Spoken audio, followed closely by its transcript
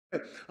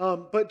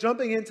But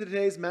jumping into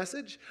today's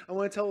message, I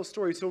want to tell a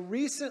story. So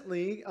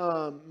recently,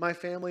 my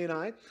family and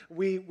I,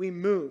 we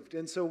moved,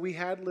 and so we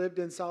had lived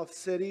in South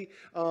City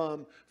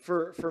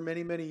for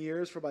many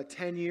years, for about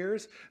 10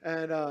 years,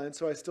 and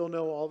so I still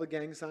know all the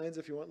gang signs.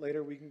 If you want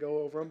later, we can go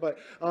over them. But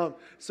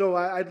so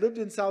I'd lived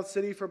in South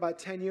City for about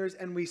 10 years,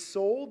 and we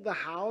sold the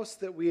house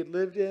that we had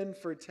lived in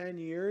for 10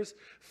 years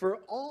for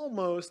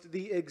almost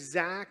the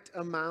exact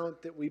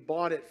amount that we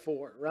bought it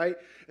for, right?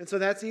 And so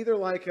that's either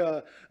like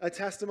a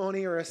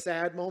testimony or a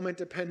sad moment,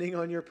 depending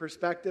on your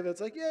perspective. It's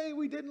like, yay,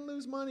 we didn't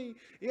lose money.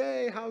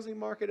 Yay, housing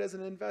market as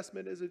an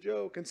investment is a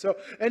joke. And so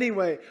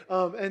anyway,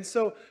 and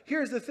so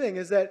here's the thing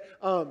is that,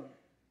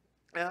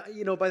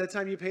 by the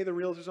time you pay the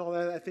realtors and all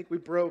that, I think we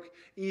broke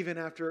even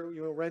after,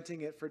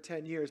 renting it for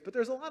 10 years. But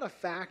there's a lot of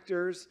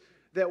factors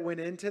that went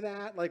into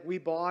that. Like we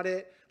bought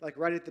it like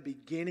right at the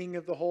beginning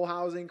of the whole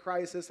housing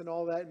crisis and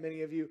all that. And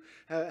many of you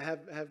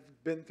have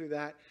been through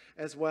that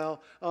as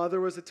well.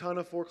 There was a ton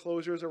of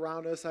foreclosures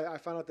around us. I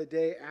found out the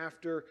day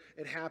after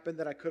it happened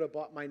that I could have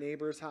bought my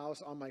neighbor's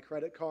house on my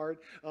credit card.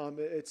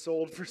 It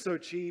sold for so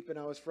cheap and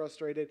I was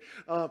frustrated.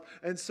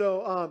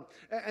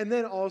 And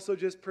then also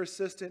just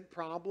persistent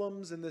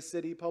problems in the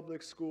city.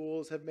 Public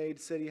schools have made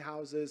city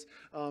houses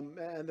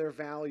and their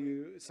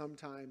value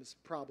sometimes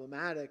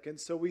problematic. And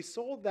so we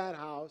sold that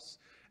house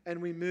and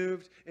we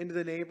moved into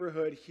the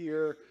neighborhood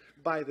here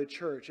by the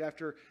church.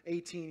 After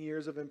 18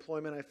 years of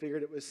employment, I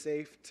figured it was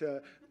safe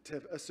to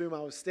assume I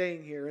was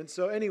staying here. And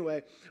so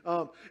anyway,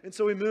 and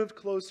so we moved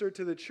closer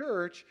to the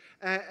church,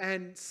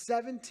 and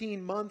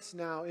 17 months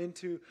now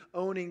into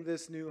owning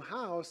this new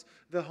house,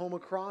 the home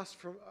across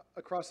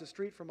the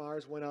street from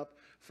ours went up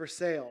for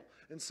sale.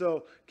 And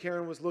so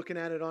Karen was looking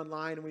at it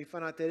online, and we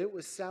found out that it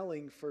was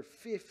selling for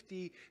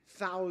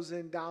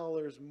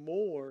 $50,000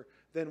 more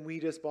than we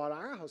just bought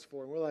our house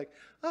for. And we're like,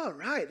 all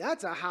right,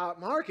 that's a hot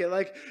market.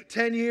 Like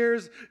 10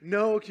 years,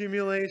 no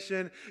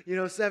accumulation,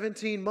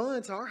 17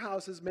 months, our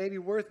house is maybe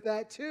worth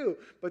that too.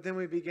 But then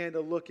we began to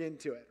look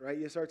into it, right?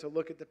 You start to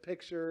look at the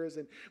pictures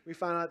and we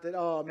found out that,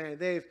 oh man,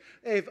 they've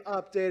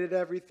updated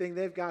everything.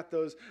 They've got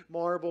those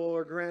marble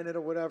or granite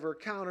or whatever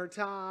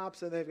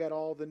countertops, and they've got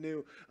all the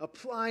new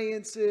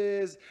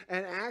appliances.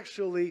 And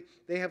actually,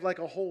 they have like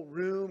a whole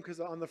room,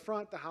 because on the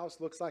front, the house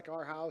looks like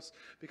our house,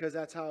 because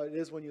that's how it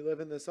is when you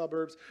live in the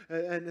suburbs.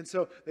 And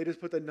so they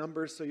just put the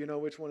numbers so you know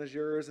which one is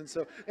yours. And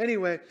so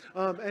anyway,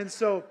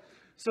 so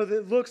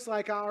it looks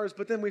like ours,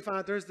 but then we found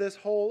out there's this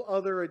whole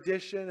other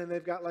addition, and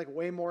they've got like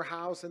way more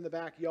house in the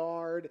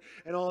backyard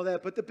and all of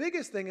that. But the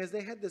biggest thing is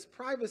they had this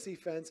privacy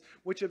fence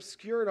which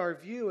obscured our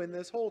view, and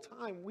this whole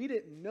time we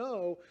didn't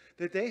know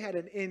that they had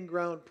an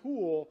in-ground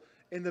pool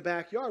in the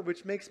backyard,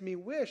 which makes me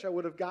wish I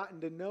would have gotten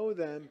to know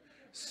them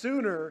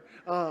sooner,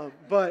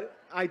 but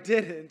I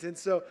didn't. And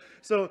so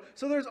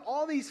there's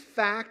all these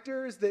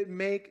factors that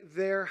make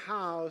their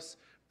house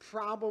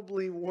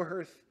probably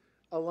worth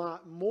a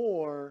lot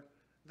more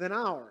than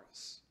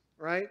ours,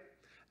 right?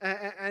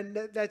 And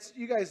that's,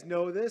 you guys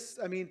know this.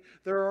 I mean,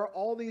 there are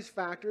all these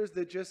factors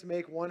that just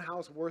make one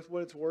house worth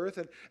what it's worth.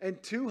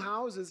 And two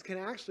houses can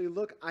actually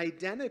look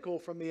identical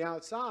from the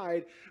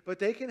outside, but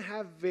they can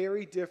have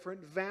very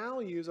different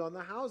values on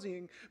the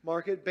housing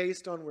market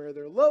based on where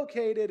they're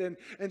located and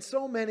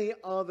so many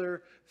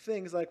other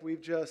things like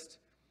we've just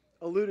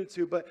alluded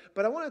to. But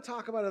I want to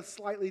talk about a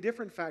slightly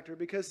different factor,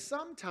 because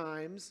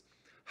sometimes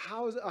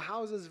a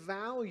house's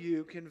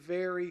value can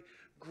vary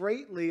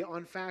greatly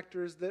on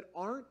factors that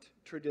aren't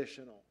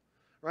traditional,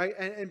 right?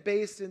 And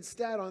based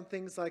instead on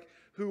things like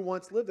who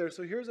once lived there.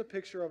 So here's a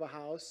picture of a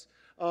house,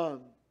 I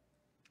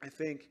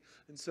think,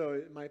 and so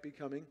it might be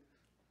coming.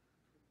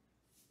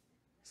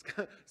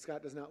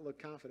 Scott does not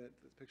look confident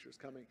that the picture is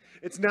coming.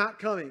 It's not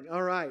coming.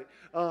 All right.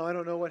 I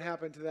don't know what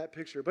happened to that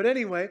picture. But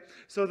anyway,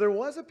 so there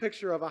was a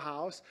picture of a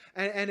house,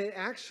 and it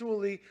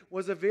actually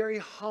was a very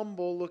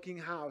humble looking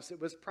house. It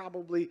was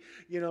probably,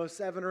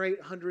 700 or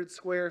 800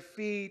 square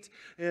feet.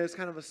 It was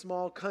kind of a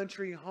small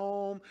country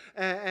home,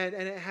 and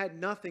it had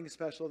nothing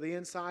special. The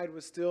inside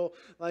was still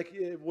like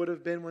it would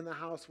have been when the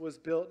house was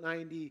built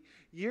 90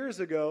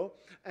 years ago.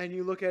 And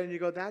you look at it and you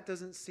go, that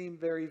doesn't seem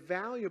very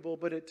valuable.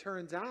 But it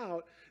turns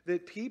out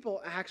that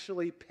people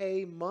actually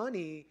pay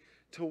money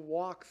to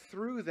walk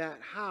through that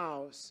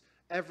house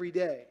every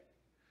day.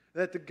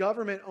 That the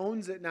government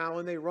owns it now,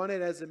 and they run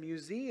it as a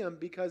museum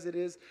because it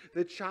is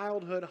the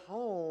childhood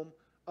home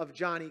of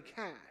Johnny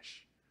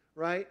Cash,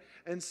 right?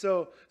 And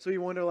so you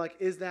wonder, like,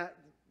 is that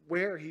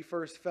where he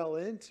first fell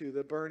into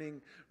the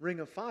burning ring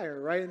of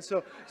fire, right? And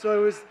so it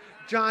was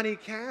Johnny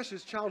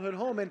Cash's childhood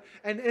home, and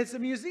it's a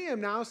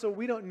museum now, so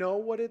we don't know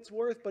what it's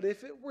worth, but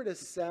if it were to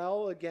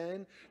sell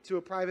again to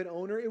a private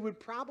owner, it would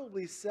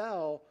probably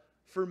sell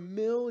for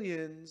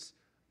millions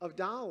of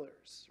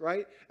dollars,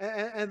 right?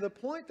 And the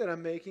point that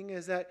I'm making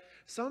is that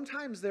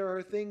sometimes there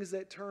are things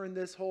that turn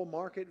this whole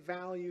market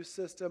value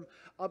system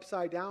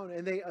upside down,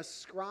 and they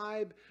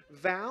ascribe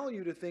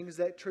value to things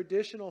that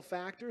traditional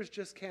factors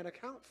just can't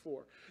account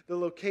for. The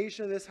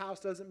location of this house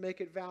doesn't make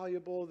it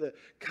valuable. The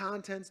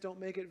contents don't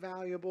make it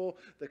valuable.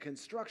 The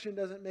construction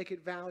doesn't make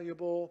it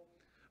valuable.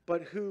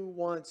 but who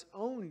once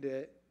owned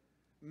it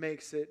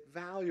makes it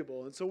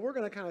valuable. And so we're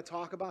going to kind of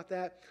talk about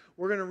that.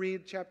 We're going to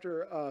read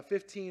chapter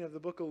 15 of the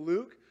book of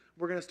Luke.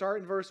 We're going to start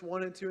in verse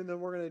 1 and 2, and then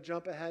we're going to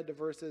jump ahead to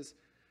verses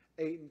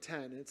 8 and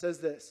 10. And it says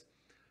this: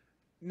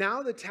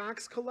 Now the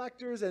tax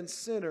collectors and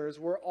sinners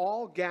were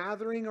all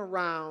gathering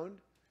around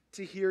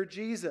to hear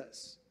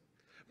Jesus.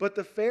 But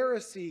the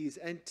Pharisees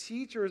and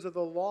teachers of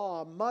the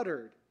law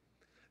muttered,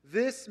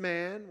 "This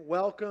man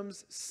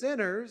welcomes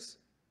sinners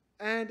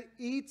and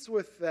eats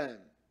with them."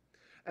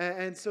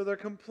 And so they're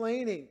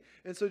complaining.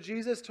 And so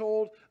Jesus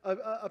told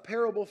a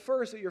parable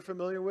first that you're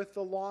familiar with,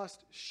 the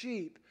lost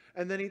sheep.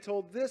 And then he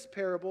told this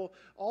parable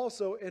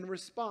also in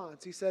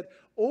response. He said,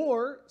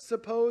 "Or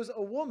suppose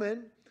a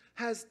woman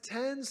has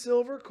 10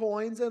 silver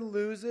coins and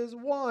loses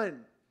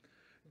one.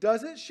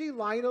 Doesn't she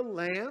light a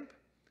lamp,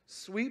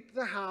 sweep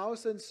the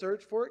house, and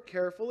search for it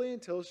carefully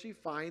until she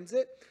finds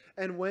it?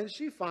 And when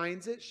she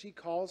finds it, she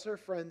calls her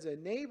friends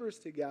and neighbors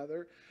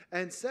together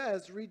and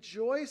says,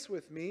 'Rejoice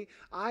with me,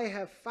 I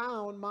have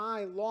found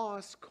my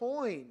lost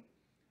coin.'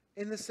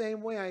 In the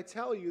same way, I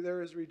tell you,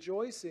 there is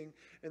rejoicing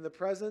in the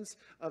presence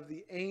of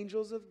the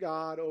angels of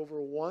God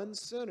over one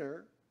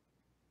sinner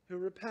who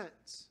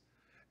repents."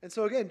 And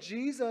so again,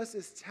 Jesus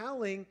is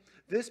telling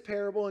this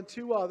parable and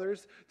two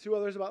others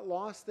about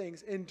lost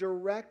things in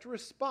direct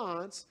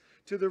response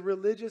to the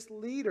religious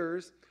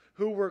leaders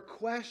who were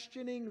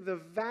questioning the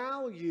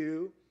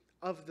value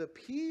of the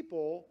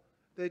people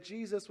that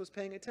Jesus was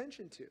paying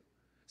attention to.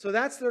 So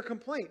that's their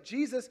complaint.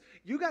 Jesus,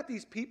 you got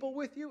these people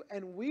with you,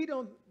 and we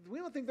don't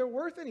think they're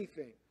worth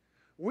anything.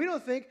 We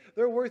don't think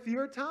they're worth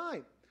your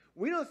time.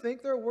 We don't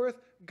think they're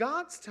worth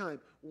God's time.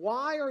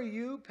 Why are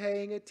you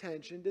paying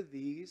attention to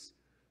these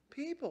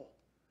people?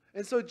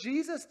 And so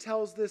Jesus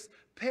tells this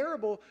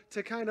parable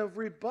to kind of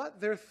rebut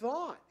their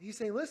thought. He's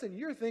saying, listen,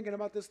 you're thinking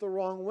about this the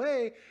wrong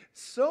way,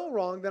 so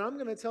wrong that I'm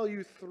going to tell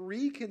you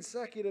 3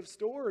 consecutive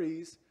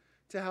stories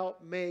to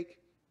help make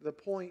the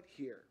point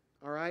here.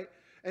 All right?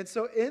 And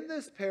so in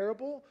this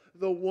parable,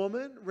 the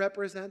woman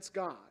represents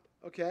God.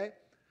 Okay?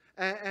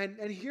 And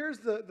here's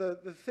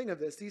the thing of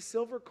this. These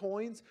silver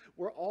coins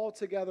were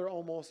altogether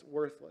almost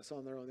worthless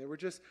on their own. They were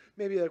just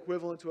maybe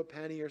equivalent to a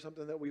penny or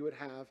something that we would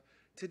have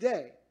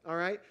today. All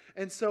right?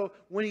 And so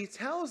when he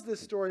tells this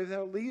story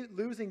without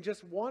losing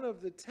just one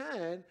of the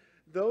 10,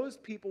 those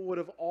people would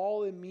have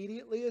all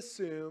immediately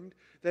assumed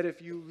that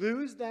if you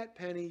lose that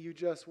penny, you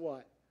just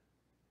what?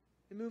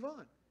 You move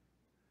on.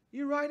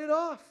 You write it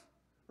off.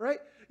 Right?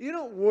 You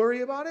don't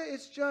worry about it.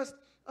 It's just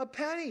a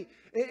penny.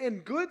 In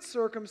good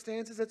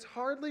circumstances, it's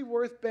hardly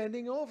worth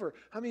bending over.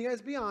 I mean, you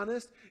guys, be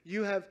honest.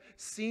 You have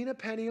seen a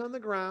penny on the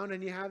ground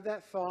and you have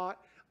that thought,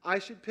 I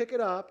should pick it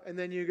up, and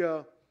then you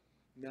go,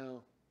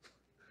 no.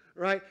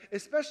 Right?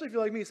 Especially if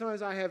you're like me.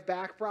 Sometimes I have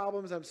back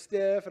problems. I'm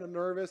stiff and I'm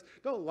nervous.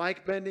 Don't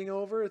like bending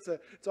over.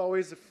 It's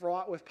always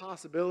fraught with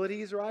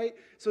possibilities, right?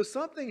 So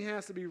something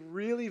has to be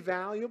really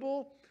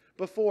valuable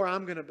before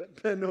I'm going to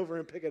bend over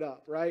and pick it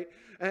up, right?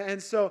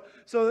 And so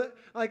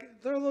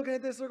like they're looking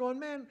at this, they're going,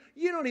 man,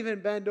 you don't even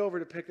bend over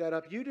to pick that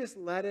up. You just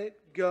let it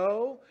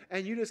go,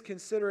 and you just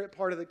consider it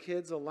part of the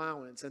kid's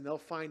allowance, and they'll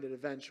find it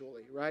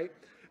eventually, right?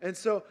 And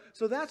so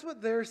that's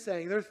what they're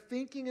saying. They're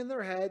thinking in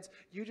their heads,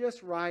 you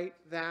just write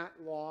that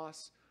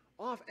loss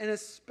off. And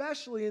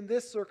especially in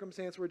this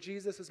circumstance where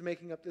Jesus is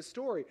making up this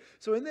story.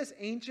 So in this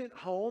ancient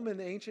home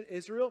in ancient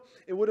Israel,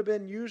 it would have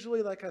been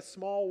usually like a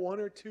small 1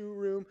 or 2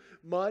 room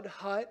mud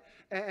hut.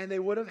 And they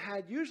would have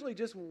had usually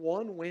just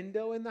one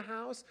window in the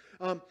house.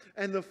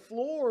 And the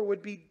floor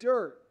would be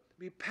dirt,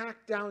 be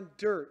packed down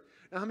dirt.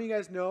 Now, how many of you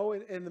guys know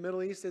in the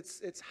Middle East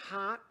it's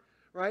hot,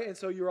 right? And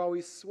so you're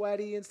always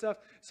sweaty and stuff.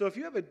 So if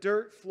you have a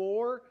dirt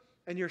floor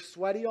and you're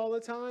sweaty all the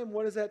time,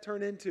 what does that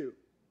turn into?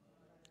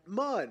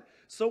 Mud.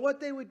 So what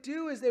they would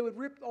do is they would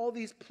rip all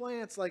these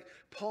plants like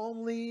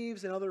palm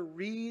leaves and other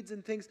reeds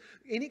and things,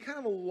 any kind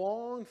of a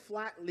long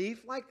flat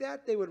leaf like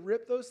that, they would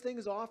rip those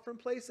things off from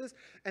places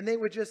and they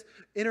would just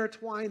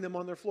intertwine them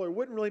on their floor. It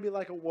wouldn't really be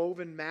like a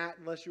woven mat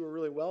unless you were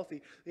really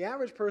wealthy. The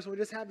average person would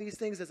just have these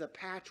things as a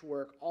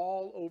patchwork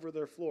all over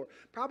their floor.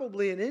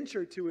 Probably an inch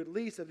or two at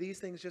least of these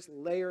things just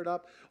layered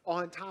up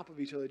on top of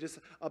each other. Just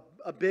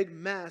a big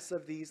mess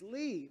of these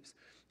leaves.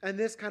 And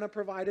this kind of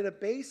provided a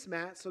base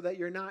mat so that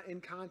you're not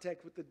in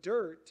contact with the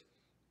dirt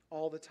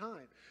all the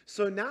time.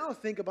 So now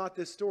think about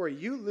this story.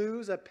 You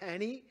lose a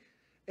penny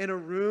in a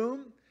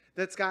room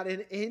that's got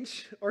an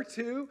inch or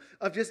two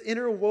of just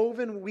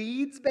interwoven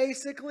weeds,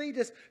 basically,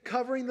 just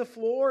covering the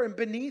floor. And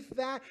beneath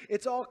that,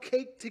 it's all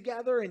caked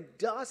together in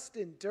dust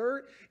and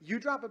dirt. You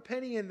drop a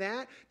penny in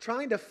that,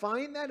 trying to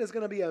find that is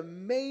going to be a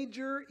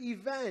major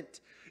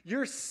event.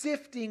 You're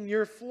sifting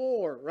your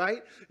floor,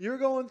 right? You're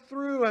going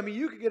through. I mean,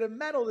 you could get a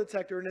metal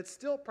detector, and it's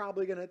still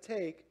probably going to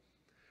take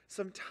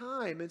some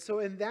time. And so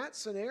in that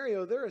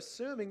scenario, they're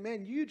assuming,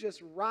 man, you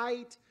just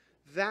write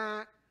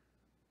that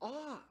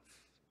off.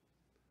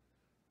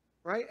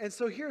 Right? And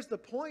so here's the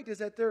point, is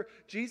that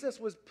Jesus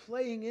was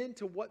playing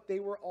into what they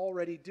were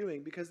already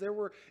doing, because there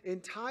were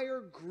entire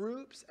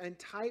groups and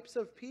types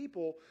of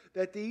people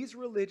that these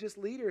religious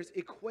leaders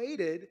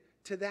equated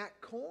to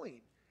that coin.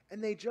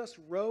 And they just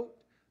wrote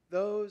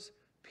those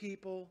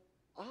people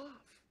off.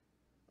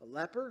 A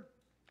leper,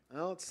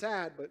 well, it's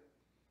sad, but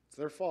it's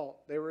their fault.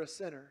 They were a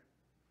sinner.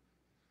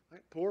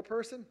 Right? Poor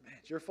person, man,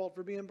 it's your fault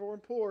for being born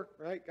poor,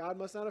 right? God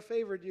must not have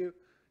favored you.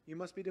 You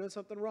must be doing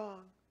something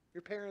wrong.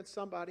 Your parents,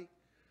 somebody.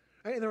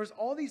 Right? And there was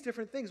all these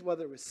different things,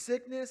 whether it was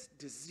sickness,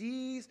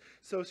 disease,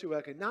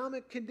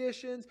 socioeconomic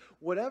conditions,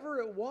 whatever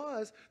it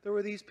was, there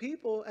were these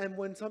people, and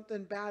when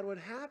something bad would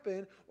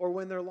happen or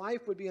when their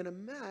life would be in a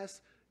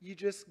mess, you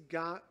just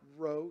got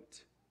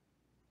wrote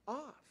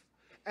off.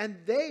 And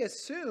they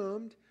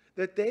assumed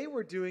that they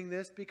were doing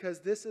this because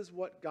this is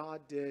what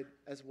God did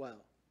as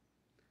well.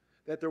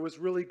 That there was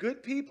really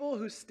good people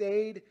who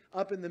stayed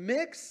up in the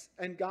mix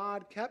and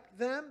God kept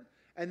them.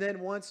 And then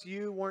once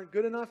you weren't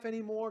good enough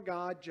anymore,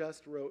 God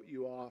just wrote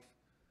you off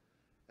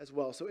as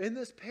well. So in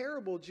this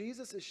parable,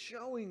 Jesus is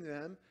showing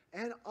them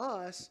and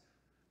us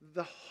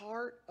the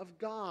heart of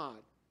God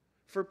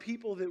for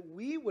people that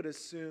we would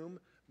assume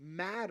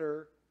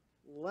matter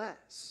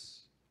less.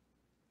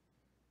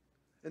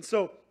 And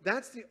so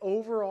that's the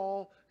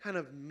overall kind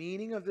of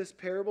meaning of this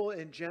parable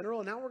in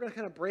general. And now we're going to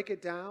kind of break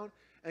it down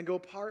and go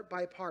part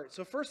by part.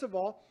 So first of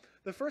all,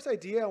 the first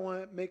idea I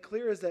want to make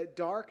clear is that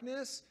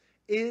darkness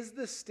is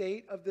the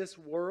state of this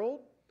world,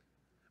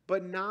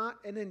 but not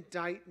an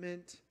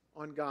indictment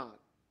on God.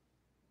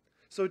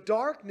 So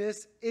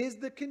darkness is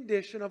the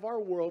condition of our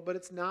world, but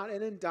it's not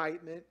an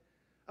indictment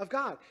of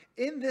God.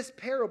 In this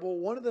parable,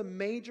 one of the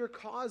major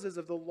causes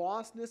of the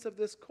lostness of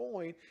this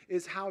coin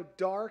is how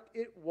dark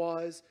it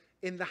was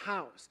in the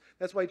house.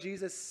 That's why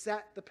Jesus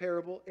set the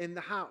parable in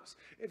the house.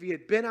 If he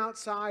had been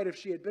outside, if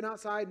she had been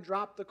outside and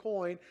dropped the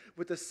coin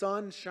with the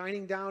sun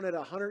shining down at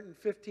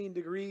 115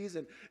 degrees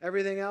and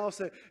everything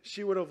else,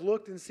 she would have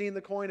looked and seen the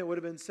coin. It would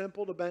have been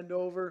simple to bend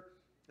over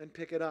and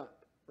pick it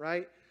up,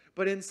 right?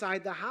 But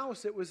inside the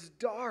house, it was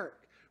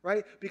dark,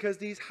 right? Because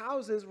these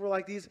houses were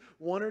like these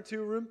 1 or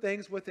 2 room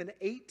things with an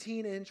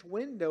 18-inch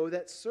window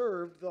that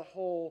served the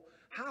whole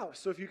house.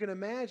 So if you can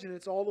imagine,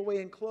 it's all the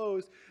way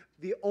enclosed.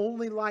 The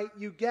only light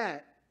you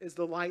get is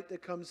the light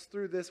that comes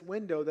through this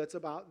window that's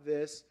about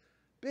this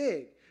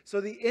big.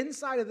 So the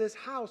inside of this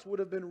house would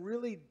have been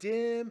really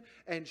dim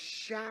and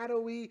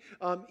shadowy,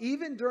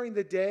 even during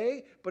the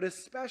day, but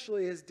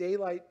especially as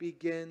daylight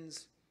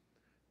begins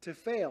to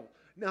fail.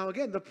 Now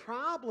again, the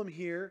problem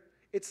here,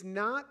 it's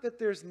not that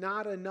there's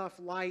not enough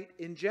light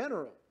in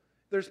general.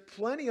 There's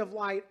plenty of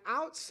light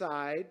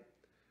outside,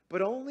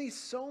 but only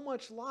so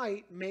much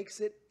light makes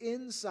it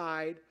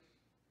inside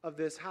of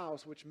this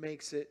house, which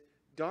makes it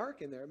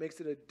dark in there. It makes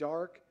it a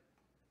dark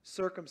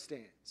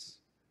circumstance.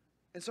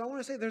 And so I want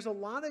to say there's a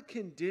lot of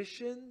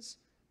conditions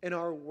in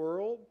our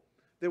world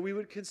that we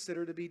would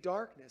consider to be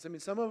darkness. I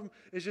mean, some of them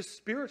is just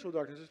spiritual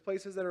darkness. There's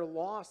places that are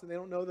lost and they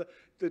don't know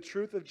the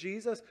truth of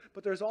Jesus,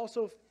 but there's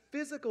also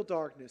physical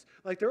darkness.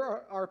 Like there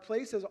are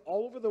places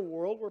all over the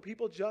world where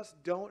people just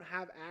don't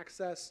have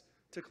access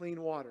to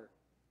clean water.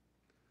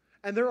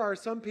 And there are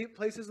some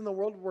places in the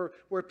world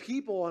where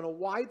people on a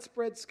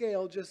widespread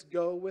scale just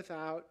go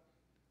without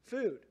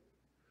food.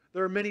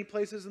 There are many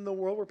places in the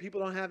world where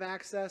people don't have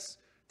access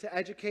to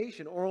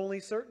education, or only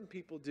certain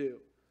people do.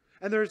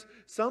 And there's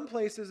some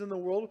places in the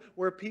world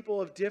where people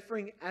of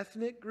differing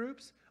ethnic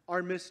groups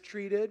are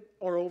mistreated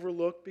or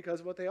overlooked because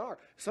of what they are.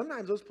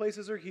 Sometimes those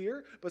places are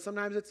here, but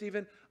sometimes it's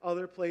even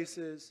other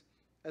places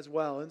as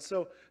well. And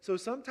so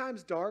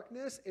sometimes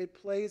darkness, it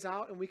plays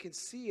out and we can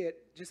see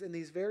it just in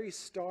these very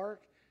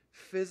stark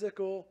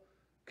physical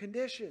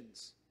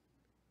conditions.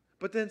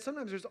 But then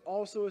sometimes there's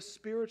also a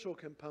spiritual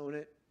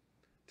component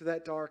to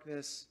that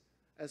darkness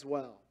as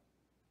well.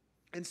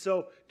 And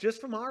so just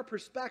from our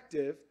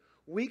perspective,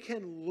 we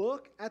can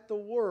look at the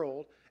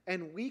world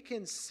and we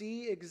can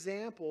see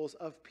examples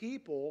of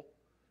people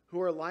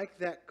who are like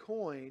that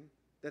coin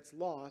that's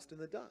lost in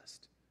the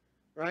dust,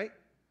 right?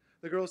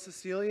 The girl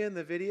Cecilia in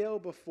the video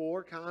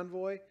before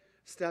Convoy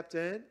stepped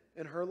in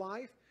her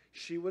life,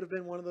 she would have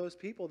been one of those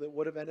people that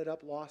would have ended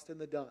up lost in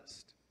the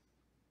dust,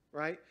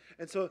 right?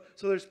 And so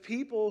there's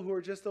people who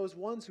are just those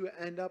ones who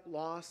end up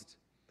lost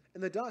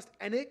in the dust.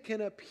 And it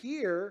can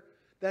appear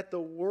that the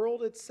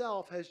world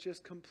itself has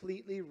just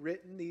completely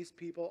written these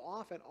people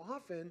off. And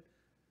often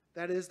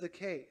that is the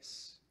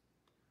case.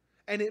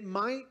 And it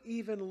might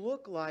even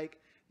look like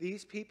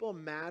these people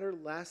matter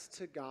less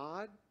to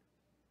God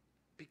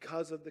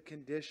because of the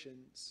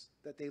conditions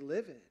that they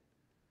live in.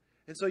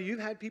 And so you've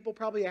had people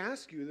probably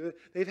ask you,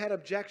 they've had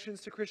objections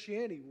to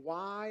Christianity.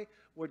 Why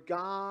would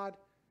God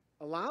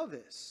allow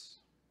this?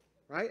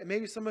 Right? And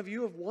maybe some of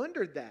you have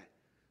wondered that.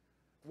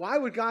 Why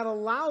would God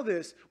allow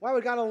this? Why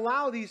would God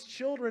allow these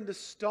children to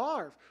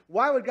starve?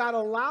 Why would God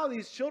allow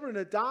these children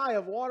to die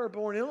of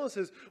waterborne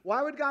illnesses?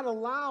 Why would God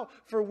allow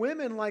for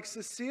women like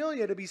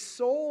Cecilia to be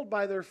sold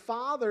by their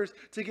fathers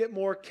to get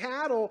more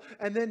cattle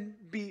and then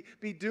be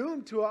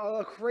doomed to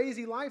a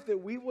crazy life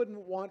that we wouldn't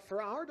want for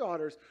our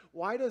daughters?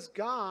 Why does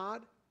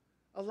God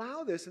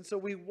allow this? And so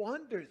we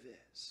wonder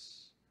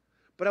this.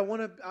 But I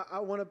want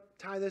to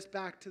tie this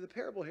back to the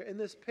parable here. In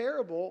this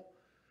parable,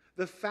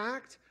 the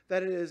fact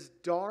that it is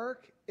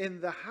dark in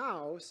the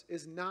house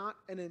is not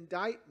an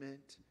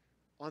indictment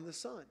on the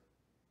son.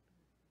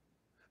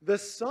 The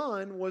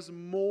son was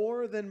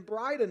more than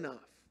bright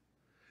enough.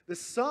 The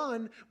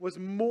sun was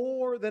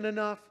more than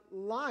enough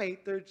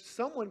light.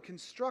 Someone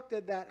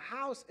constructed that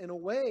house in a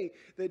way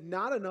that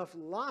not enough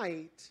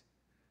light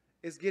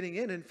is getting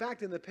in. In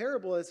fact, in the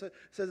parable, it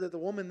says that the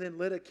woman then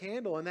lit a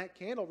candle, and that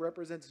candle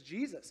represents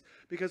Jesus,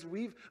 because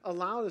we've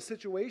allowed a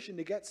situation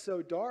to get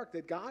so dark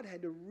that God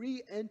had to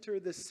re-enter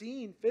the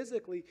scene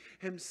physically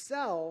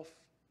himself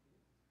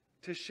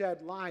to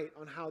shed light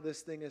on how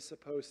this thing is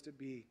supposed to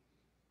be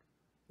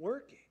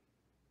working.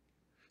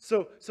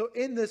 So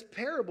in this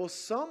parable,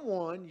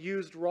 someone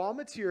used raw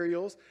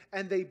materials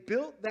and they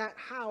built that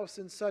house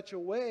in such a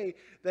way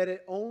that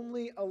it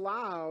only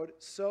allowed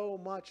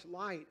so much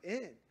light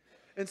in.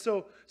 And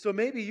so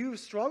maybe you've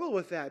struggled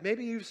with that.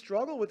 Maybe you've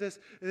struggled with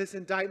this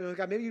indictment with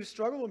God. Maybe you've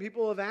struggled when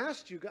people have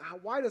asked you,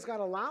 why does God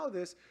allow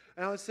this?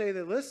 And I would say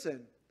that,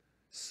 listen,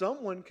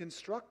 someone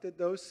constructed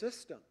those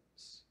systems.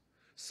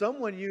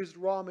 Someone used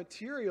raw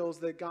materials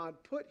that God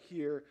put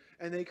here,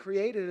 and they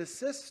created a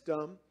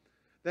system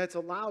that's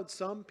allowed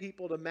some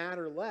people to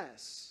matter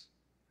less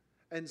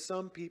and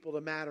some people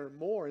to matter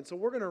more. And so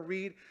we're going to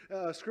read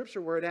a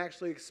scripture where it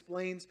actually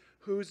explains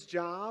whose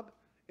job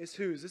is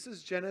whose. This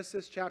is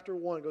Genesis chapter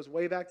 1. It goes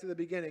way back to the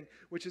beginning,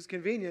 which is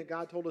convenient.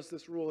 God told us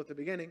this rule at the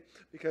beginning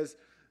because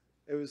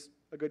it was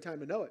a good time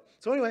to know it.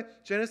 So anyway,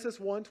 Genesis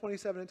 1,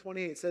 27 and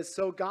 28 says,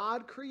 "So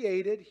God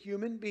created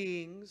human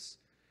beings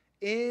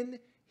in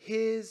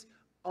his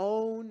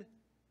own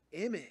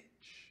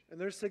image." And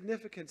there's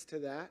significance to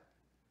that.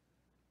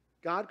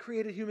 God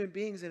created human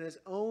beings in his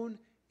own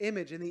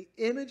image. In the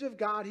image of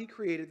God, he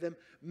created them.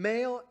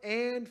 Male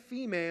and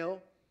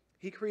female,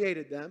 he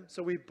created them.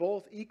 So we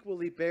both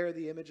equally bear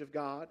the image of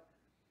God.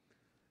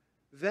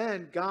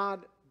 Then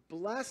God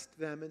blessed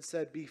them and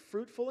said, "Be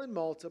fruitful and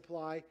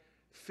multiply,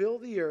 fill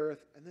the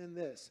earth," and then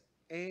this,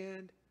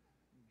 "and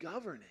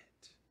govern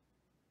it."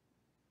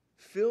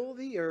 Fill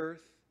the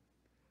earth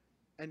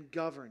and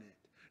govern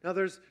it. Now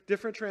there's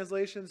different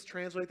translations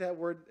translate that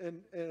word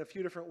in a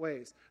few different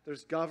ways.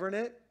 There's govern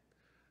it.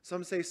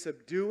 Some say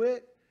subdue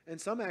it, and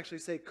some actually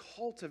say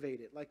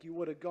cultivate it, like you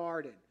would a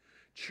garden.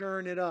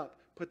 Churn it up,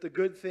 put the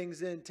good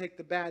things in, take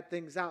the bad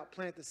things out,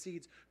 plant the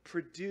seeds,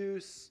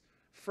 produce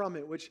from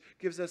it, which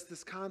gives us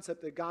this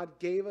concept that God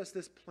gave us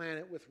this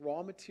planet with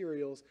raw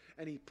materials,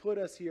 and he put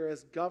us here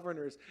as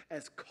governors,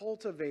 as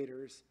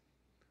cultivators,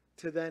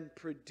 to then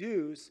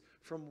produce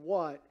from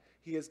what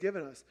he has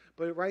given us.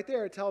 But right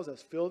there it tells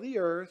us, fill the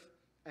earth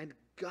and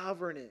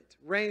govern it.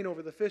 Reign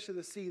over the fish of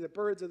the sea, the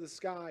birds of the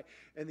sky,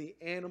 and the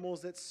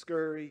animals that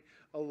scurry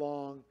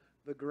along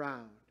the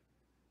ground.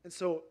 And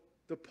so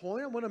the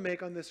point I want to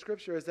make on this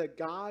scripture is that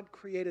God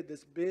created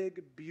this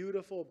big,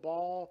 beautiful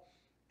ball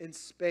in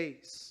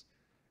space.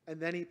 And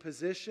then he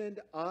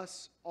positioned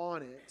us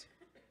on it.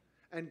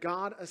 And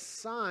God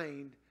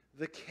assigned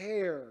the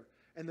care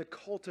and the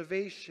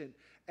cultivation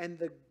and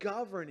the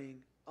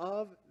governing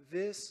of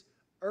this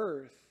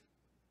earth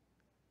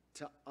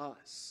to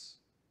us.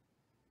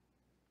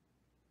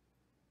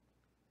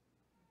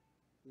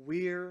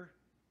 We're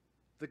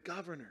the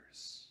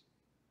governors.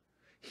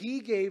 He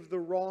gave the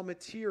raw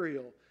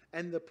material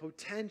and the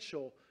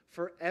potential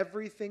for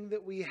everything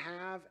that we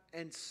have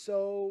and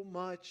so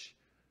much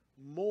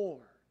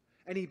more.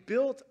 And he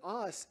built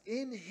us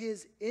in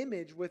his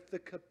image with the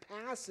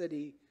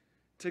capacity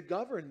to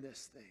govern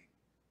this thing.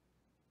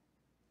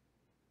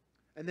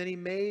 And then he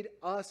made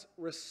us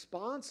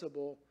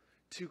responsible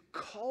to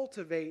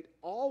cultivate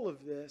all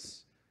of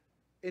this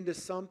into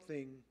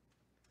something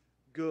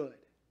good.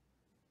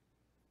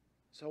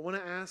 So I want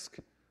to ask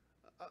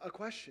a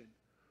question.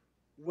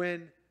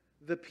 When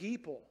the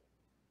people,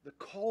 the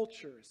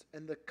cultures,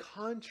 and the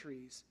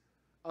countries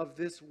of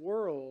this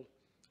world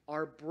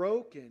are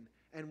broken,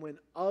 and when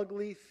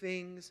ugly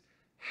things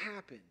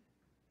happen,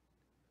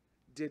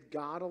 did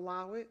God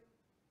allow it,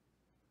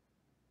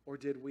 or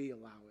did we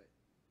allow it?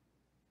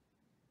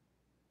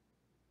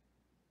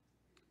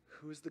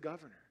 Who's the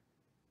governor?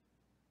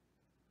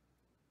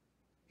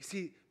 You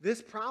see,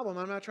 this problem,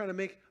 I'm not trying to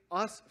make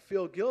us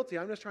feel guilty.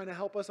 I'm just trying to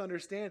help us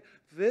understand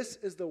this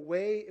is the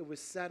way it was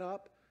set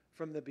up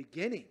from the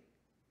beginning.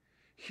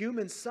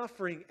 Human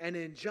suffering and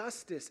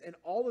injustice and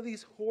all of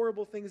these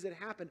horrible things that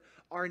happen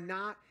are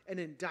not an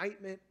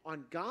indictment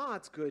on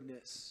God's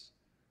goodness.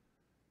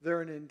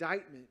 They're an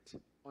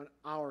indictment on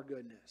our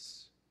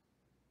goodness.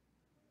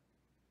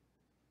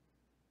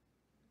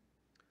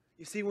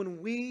 You see,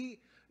 when we...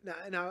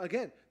 Now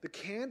again, the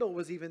candle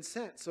was even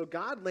sent. So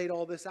God laid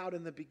all this out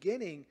in the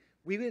beginning.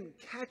 We didn't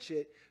catch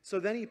it. So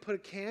then he put a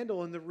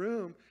candle in the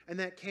room, and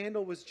that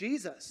candle was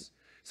Jesus.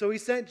 So he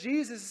sent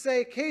Jesus to say,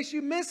 in case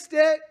you missed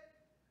it,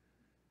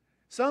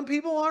 some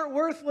people aren't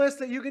worthless,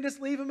 that you can just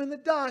leave them in the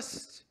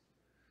dust.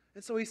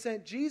 And so he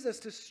sent Jesus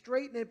to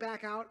straighten it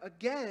back out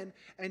again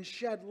and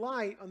shed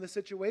light on the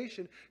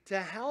situation to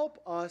help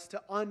us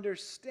to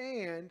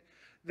understand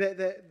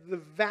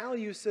the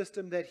value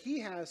system that he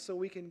has so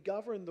we can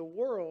govern the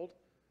world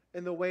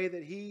in the way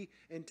that he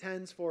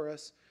intends for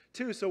us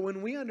too. So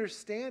when we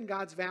understand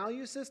God's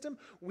value system,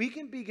 we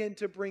can begin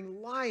to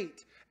bring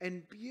light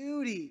and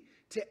beauty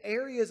to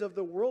areas of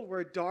the world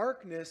where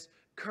darkness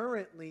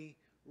currently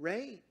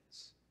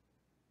reigns.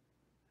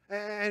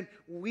 And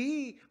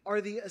we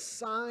are the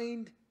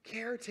assigned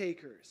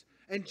caretakers.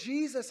 And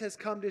Jesus has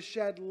come to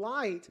shed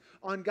light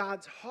on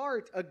God's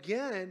heart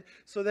again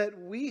so that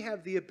we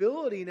have the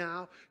ability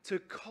now to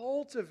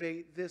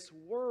cultivate this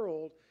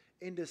world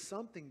into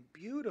something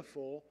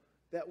beautiful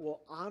that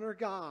will honor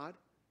God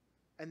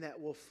and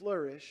that will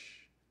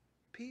flourish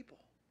people.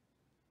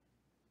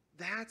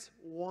 That's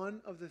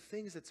one of the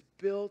things that's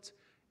built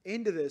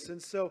into this.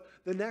 And so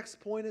the next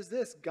point is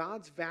this: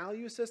 God's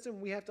value system,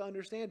 we have to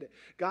understand it.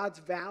 God's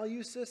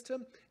value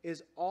system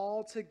is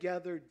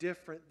altogether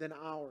different than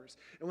ours.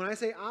 And when I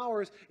say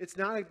ours, it's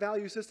not a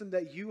value system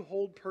that you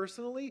hold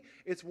personally.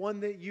 It's one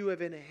that you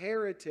have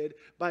inherited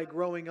by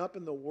growing up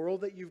in the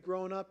world that you've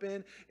grown up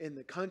in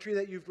the country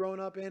that you've grown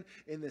up in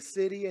the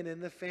city, and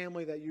in the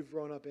family that you've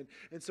grown up in.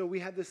 And so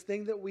we have this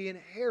thing that we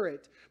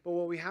inherit, but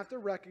what we have to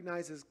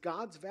recognize is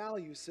God's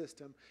value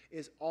system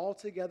is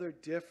altogether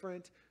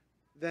different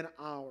than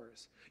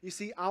ours. You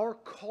see, our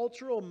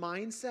cultural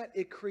mindset,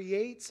 it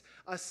creates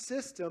a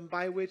system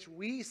by which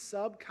we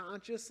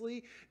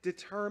subconsciously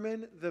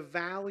determine the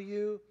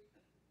value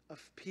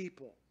of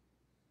people.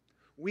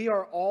 We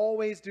are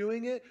always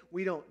doing it.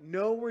 We don't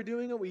know we're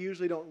doing it. We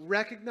usually don't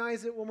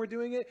recognize it when we're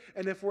doing it.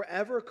 And if we're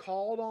ever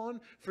called on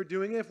for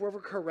doing it, if we're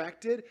ever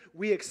corrected,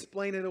 we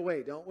explain it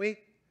away, don't we?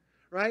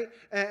 Right?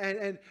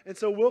 And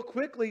so we'll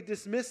quickly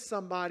dismiss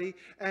somebody,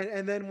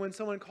 and then when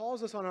someone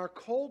calls us on our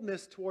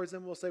coldness towards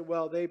them, we'll say,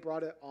 well, they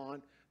brought it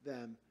on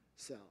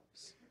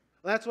themselves.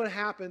 Well, that's what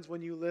happens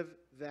when you live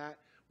that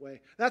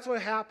way. That's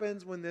what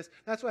happens when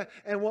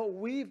and what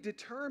we've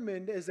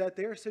determined is that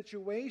their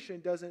situation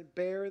doesn't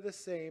bear the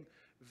same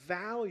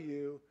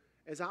value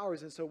as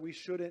ours, and so we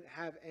shouldn't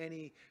have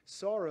any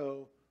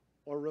sorrow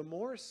or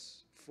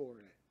remorse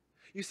for it.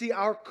 You see,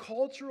 our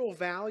cultural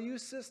value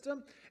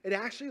system, it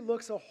actually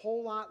looks a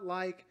whole lot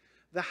like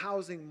the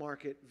housing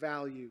market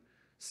value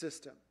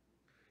system.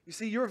 You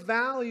see, your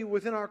value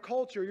within our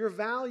culture, your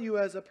value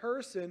as a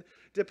person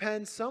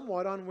depends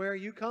somewhat on where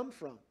you come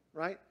from,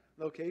 right?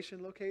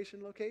 Location,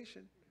 location,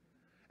 location.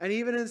 And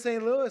even in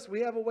St. Louis, we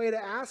have a way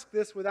to ask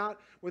this without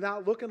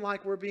looking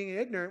like we're being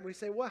ignorant. We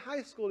say, what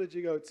high school did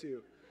you go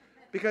to?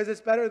 Because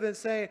it's better than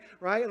saying,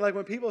 right? Like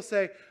when people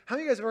say, how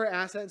many of you guys have ever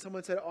asked that and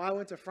someone said, oh, I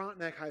went to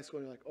Frontenac High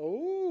School. And you're like,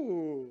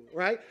 oh,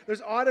 right?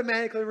 There's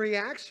automatically a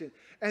reaction.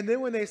 And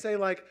then when they say,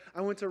 like,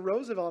 I went to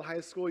Roosevelt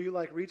High School, you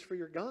like reach for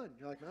your gun.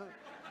 You're like, no,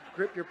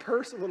 grip your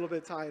purse a little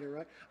bit tighter,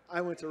 right?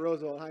 I went to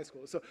Roosevelt High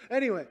School. So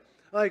anyway,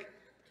 like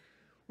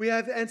we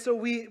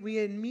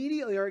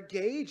immediately are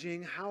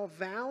gauging how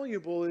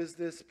valuable is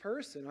this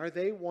person? Are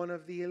they one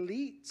of the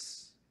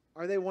elites?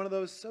 Are they one of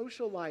those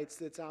socialites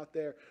that's out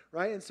there,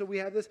 right? And so we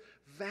have this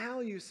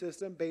value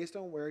system based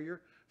on where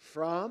you're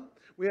from.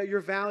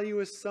 Your value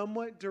is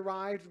somewhat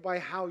derived by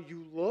how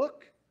you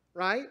look,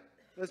 right?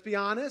 Let's be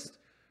honest.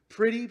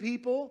 Pretty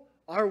people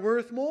are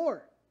worth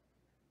more.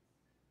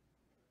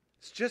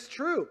 It's just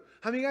true.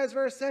 How many of you guys have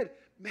ever said,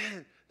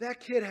 man, that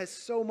kid has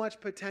so much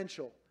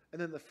potential?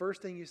 And then the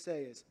first thing you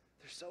say is,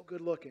 they're so good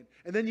looking.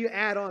 And then you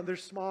add on, they're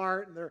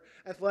smart and they're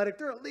athletic.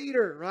 They're a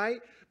leader, right?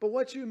 But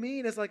what you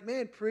mean is like,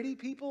 man, pretty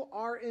people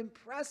are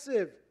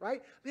impressive, right?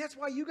 I mean, that's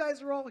why you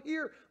guys are all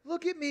here.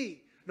 Look at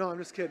me. No, I'm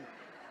just kidding.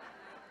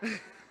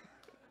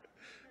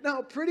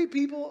 No, pretty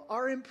people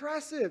are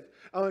impressive.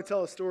 I want to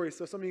tell a story.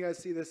 So some of you guys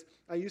see this.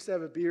 I used to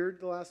have a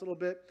beard the last little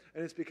bit,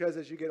 and it's because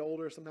as you get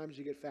older, sometimes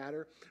you get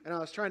fatter. And I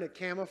was trying to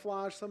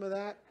camouflage some of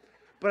that.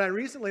 But I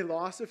recently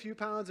lost a few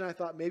pounds, and I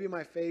thought maybe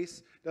my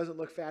face doesn't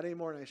look fat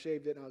anymore, and I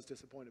shaved it, and I was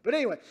disappointed. But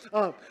anyway,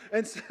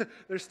 and so,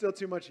 there's still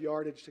too much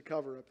yardage to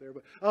cover up there.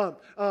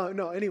 But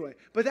no, anyway.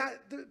 But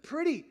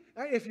pretty,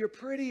 right? If you're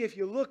pretty, if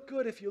you look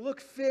good, if you look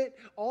fit,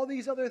 all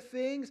these other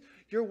things,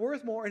 you're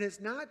worth more. And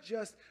it's not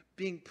just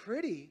being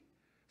pretty.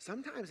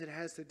 Sometimes it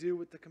has to do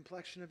with the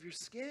complexion of your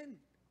skin,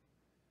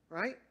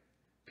 right?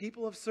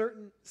 People of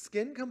certain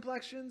skin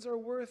complexions are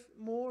worth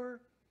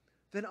more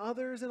than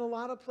others in a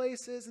lot of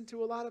places and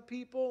to a lot of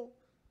people,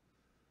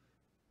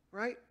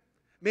 right?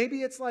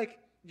 Maybe it's like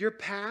your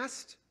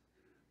past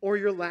or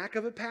your lack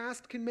of a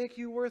past can make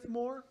you worth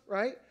more,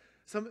 right?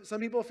 Some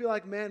people feel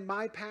like, man,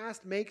 my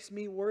past makes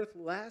me worth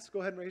less.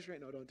 Go ahead and raise your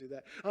hand. No, don't do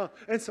that.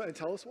 And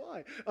tell us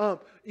why.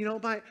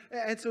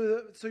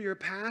 So your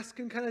past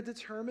can kind of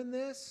determine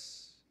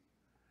this.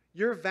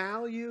 Your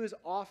value is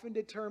often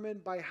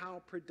determined by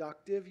how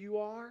productive you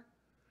are.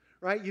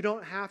 Right? You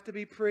don't have to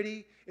be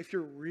pretty if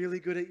you're really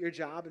good at your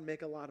job and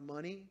make a lot of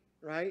money,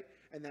 right?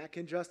 And that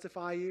can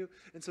justify you.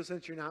 And so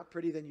since you're not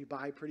pretty, then you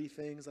buy pretty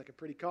things like a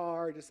pretty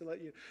car just to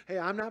let you, hey,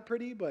 I'm not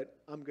pretty, but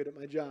I'm good at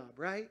my job,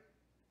 right?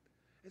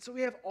 And so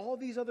we have all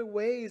these other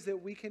ways that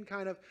we can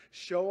kind of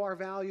show our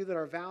value, that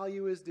our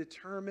value is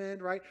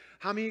determined, right?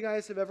 How many of you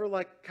guys have ever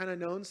like kind of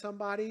known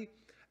somebody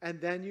and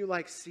then you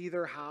like see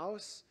their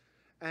house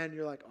and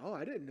you're like, oh,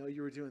 I didn't know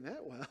you were doing that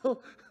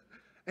well.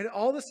 And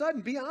all of a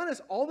sudden, be honest,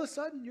 all of a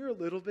sudden you're a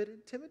little bit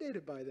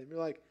intimidated by them. You're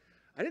like,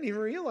 I didn't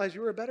even realize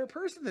you were a better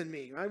person than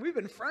me. Right? We've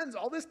been friends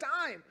all this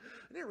time.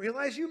 I didn't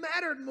realize you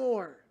mattered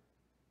more.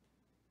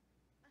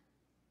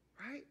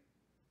 Right?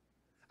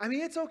 I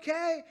mean, it's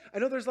okay. I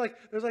know there's like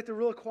the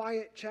real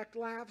quiet checked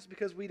laughs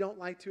because we don't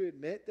like to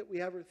admit that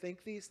we ever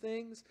think these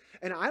things.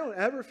 And I don't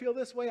ever feel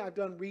this way. I've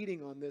done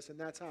reading on this, and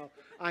that's how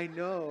I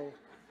know.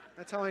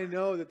 That's how I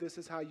know that this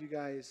is how you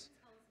guys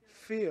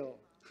feel.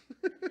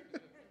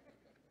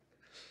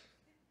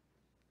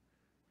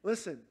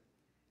 Listen,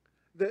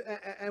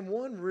 and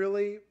one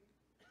really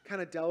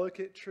kind of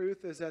delicate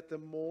truth is that the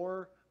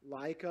more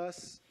like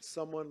us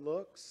someone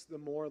looks, the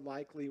more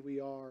likely we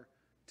are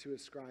to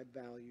ascribe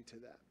value to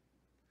them.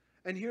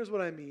 And here's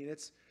what I mean.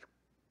 It's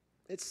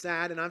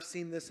sad, and I've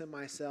seen this in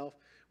myself.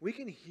 We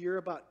can hear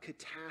about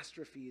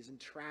catastrophes and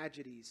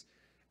tragedies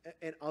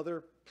in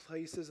other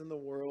places in the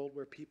world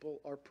where people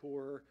are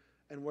poor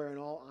and where, in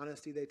all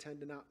honesty, they tend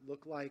to not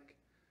look like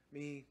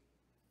me.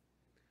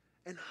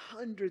 And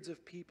hundreds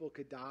of people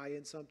could die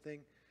in something,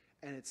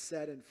 and it's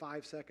said in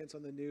 5 seconds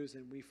on the news,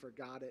 and we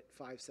forgot it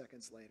 5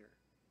 seconds later.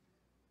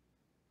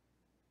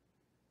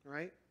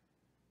 Right?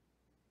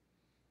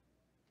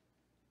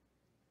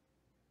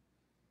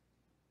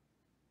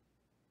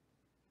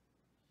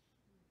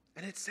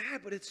 And it's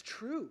sad, but it's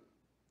true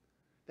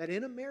that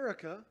in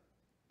America,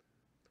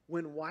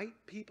 when white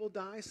people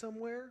die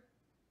somewhere,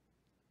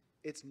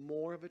 it's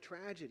more of a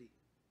tragedy.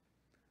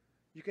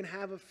 You can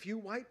have a few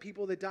white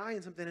people that die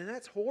in something, and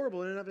that's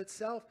horrible in and of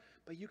itself,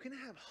 but you can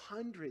have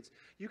hundreds.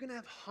 You can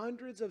have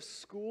hundreds of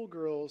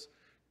schoolgirls,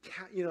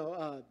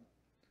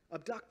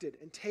 abducted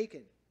and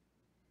taken.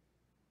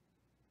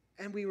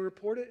 And we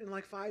report it in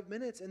like 5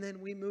 minutes, and then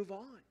we move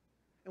on.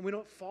 And we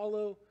don't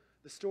follow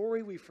the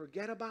story. We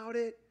forget about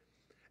it.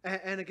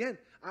 And again,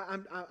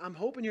 I'm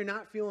hoping you're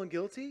not feeling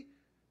guilty,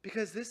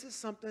 because this is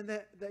something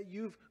that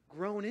you've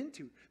grown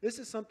into. This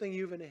is something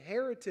you've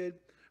inherited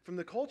from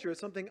the culture.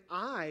 It's something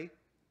I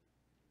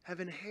have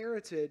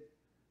inherited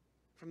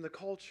from the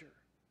culture.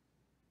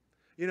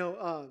 You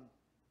know,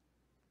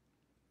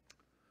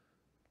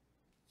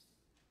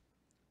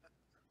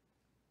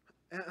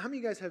 how many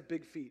of you guys have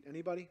big feet?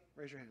 Anybody?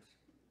 Raise your hand.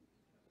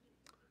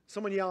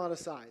 Someone yell out a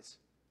size.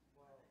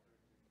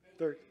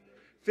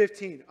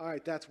 15. All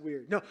right, that's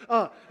weird. No.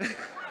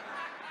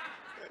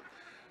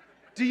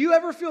 Do you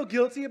ever feel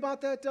guilty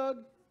about that,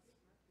 Doug?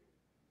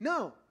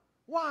 No.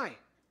 Why?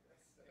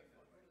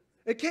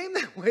 It came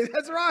that way.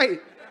 That's right.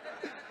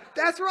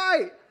 That's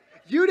right.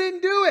 You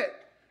didn't do it.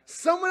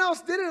 Someone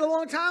else did it a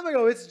long time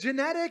ago. It's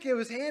genetic. It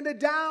was handed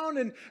down.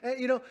 And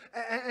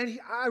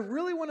I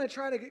really want to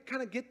try to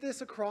kind of get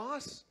this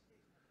across.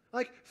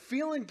 Like,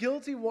 feeling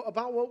guilty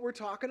about what we're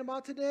talking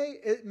about today,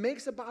 it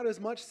makes about as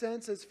much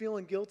sense as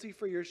feeling guilty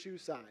for your shoe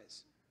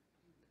size.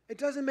 It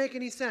doesn't make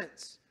any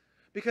sense.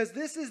 Because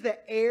this is the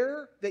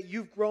air that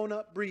you've grown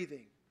up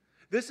breathing.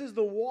 This is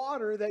the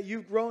water that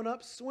you've grown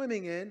up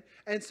swimming in.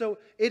 And so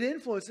it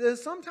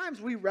influences.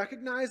 Sometimes we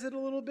recognize it a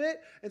little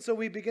bit. And so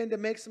we begin to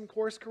make some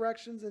course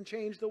corrections and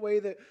change the way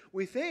that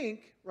we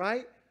think,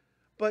 right?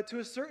 But to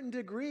a certain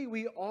degree,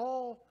 we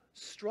all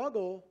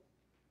struggle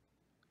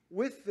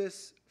with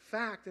this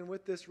fact and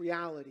with this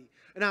reality.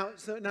 And now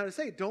to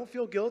say, don't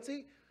feel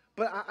guilty.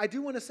 But I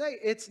do want to say,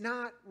 it's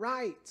not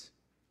right.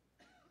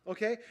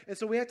 Okay? And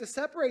so we have to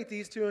separate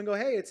these two and go,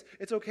 hey, it's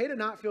okay to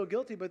not feel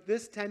guilty, but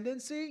this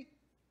tendency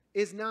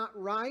is not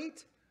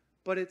right,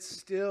 but it's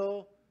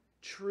still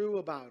true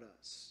about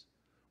us.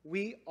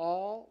 We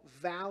all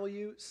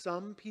value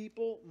some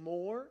people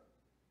more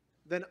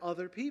than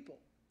other people.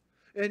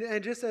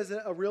 And just as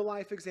a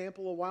real-life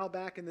example, a while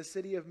back in the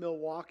city of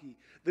Milwaukee,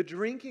 the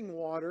drinking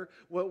water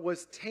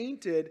was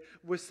tainted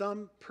with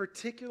some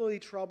particularly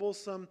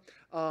troublesome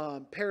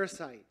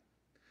parasite.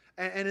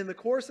 And in the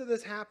course of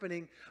this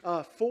happening,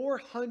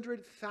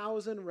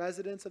 400,000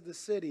 residents of the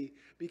city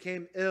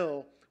became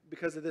ill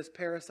because of this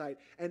parasite.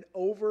 And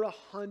over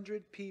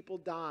 100 people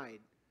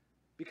died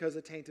because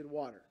of tainted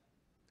water.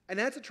 And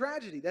that's a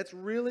tragedy. That's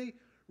really,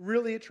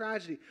 really a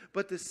tragedy.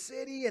 But the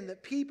city and the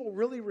people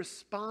really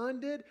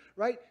responded,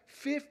 right?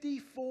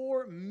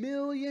 $54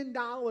 million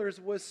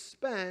was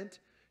spent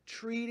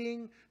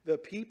treating the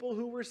people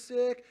who were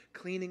sick,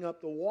 cleaning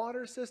up the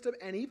water system,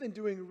 and even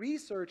doing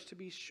research to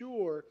be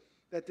sure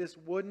that this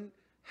wouldn't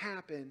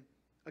happen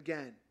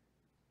again.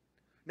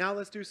 Now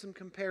let's do some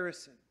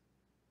comparison.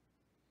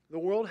 The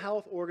World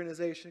Health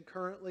Organization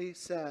currently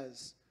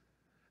says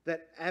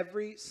that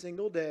every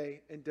single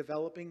day in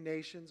developing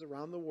nations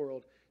around the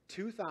world,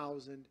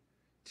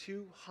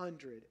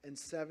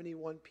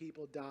 2,271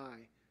 people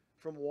die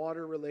from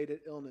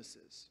water-related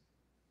illnesses,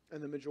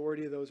 and the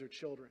majority of those are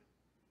children.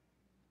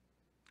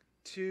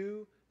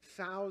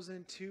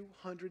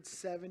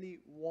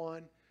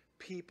 2,271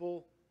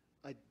 people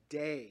a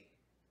day.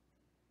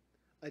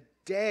 A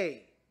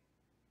day.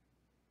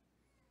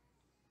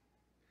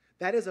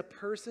 That is a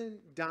person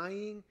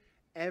dying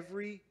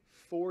every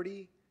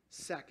 40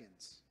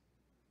 seconds.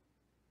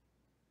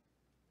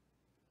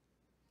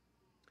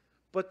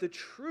 But the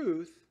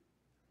truth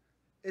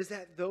is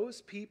that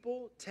those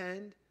people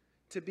tend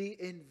to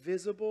be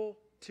invisible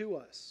to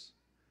us.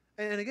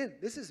 And again,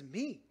 this is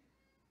me.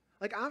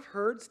 Like, I've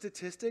heard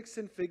statistics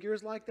and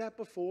figures like that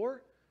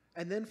before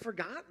and then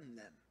forgotten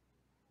them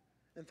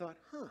and thought,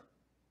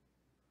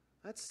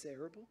 that's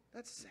terrible.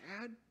 That's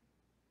sad.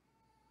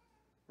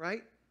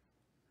 Right?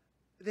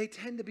 They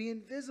tend to be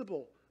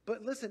invisible.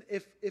 But listen,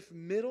 if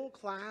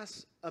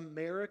middle-class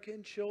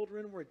American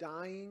children were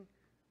dying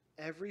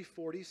every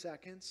 40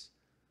 seconds,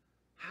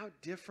 how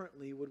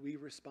differently would we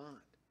respond?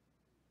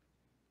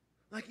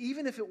 Like,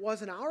 even if it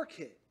wasn't our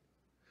kid,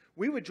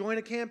 we would join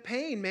a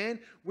campaign, man.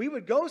 We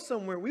would go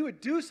somewhere. We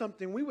would do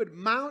something. We would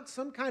mount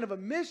some kind of a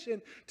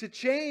mission to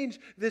change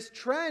this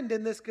trend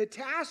and this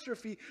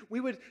catastrophe.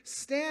 We would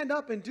stand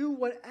up and do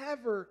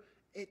whatever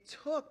it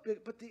took.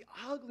 But the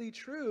ugly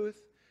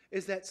truth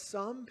is that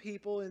some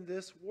people in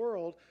this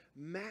world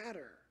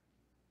matter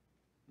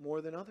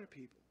more than other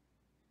people.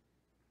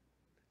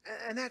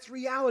 And that's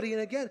reality.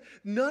 And again,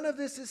 none of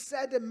this is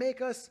said to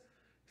make us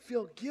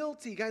feel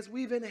guilty. Guys,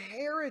 we've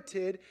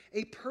inherited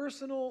a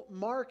personal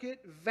market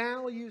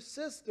value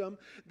system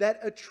that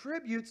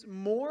attributes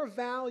more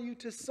value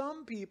to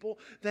some people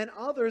than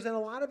others, and a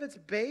lot of it's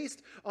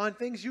based on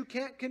things you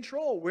can't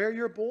control: where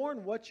you're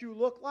born, what you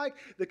look like,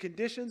 the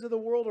conditions of the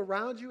world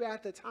around you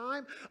at the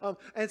time,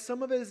 and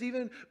some of it is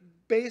even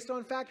based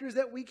on factors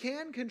that we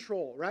can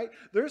control, right?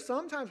 There's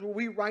sometimes where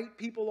we write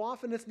people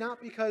off, and it's not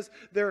because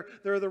they're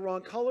the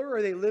wrong color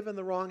or they live in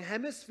the wrong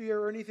hemisphere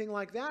or anything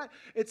like that.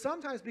 It's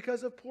sometimes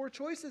because of poor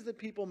choices that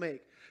people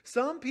make.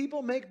 Some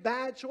people make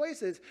bad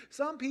choices.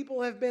 Some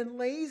people have been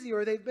lazy,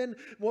 or they've been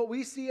what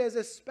we see as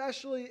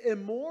especially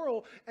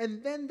immoral,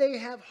 and then they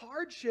have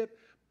hardship.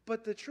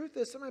 But the truth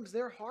is, sometimes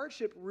their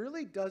hardship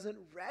really doesn't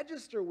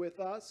register with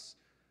us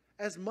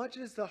as much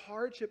as the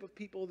hardship of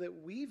people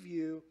that we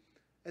view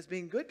as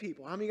being good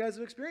people. How many of you guys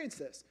have experienced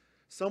this?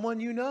 Someone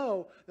you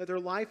know that their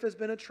life has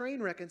been a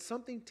train wreck and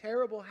something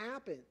terrible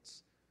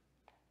happens.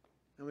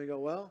 And we go,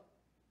 well,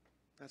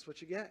 that's what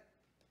you get.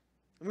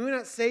 And we may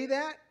not say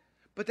that,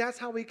 but that's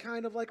how we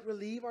kind of like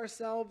relieve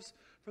ourselves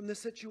from the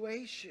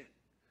situation.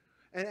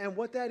 And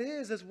what that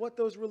is what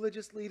those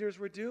religious leaders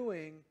were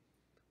doing.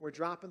 We're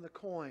dropping the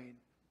coin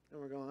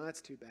and we're going, oh,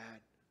 that's too bad.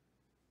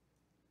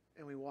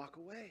 And we walk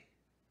away.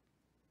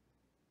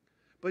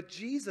 But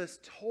Jesus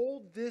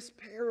told this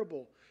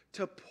parable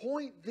to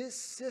point this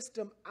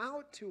system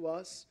out to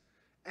us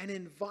and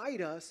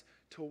invite us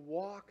to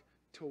walk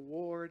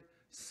toward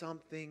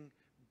something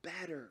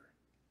better.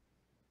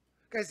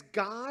 Guys,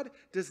 God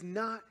does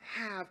not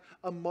have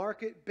a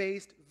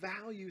market-based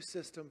value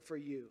system for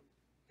you.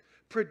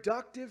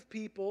 Productive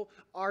people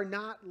are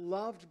not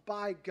loved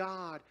by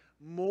God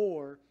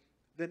more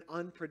than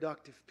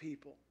unproductive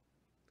people.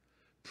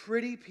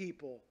 Pretty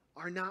people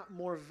are not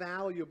more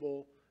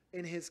valuable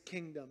in His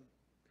kingdom.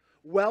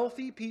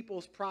 Wealthy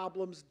people's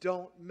problems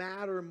don't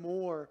matter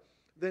more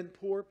than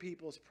poor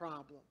people's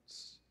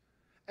problems.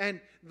 And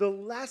the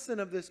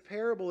lesson of this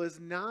parable is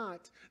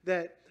not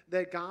that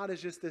God is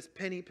just this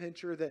penny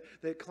pincher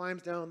that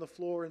climbs down on the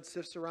floor and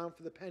sifts around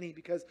for the penny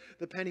because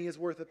the penny is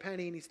worth a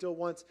penny and he still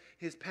wants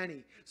his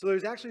penny. So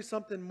there's actually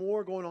something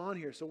more going on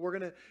here. So we're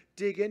going to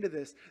dig into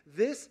this.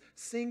 This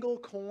single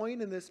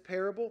coin in this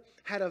parable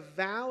had a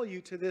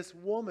value to this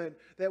woman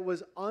that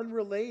was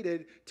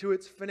unrelated to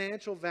its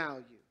financial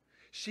value.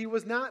 She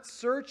was not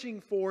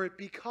searching for it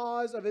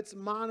because of its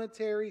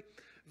monetary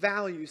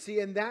value. See,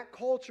 in that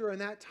culture, in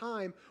that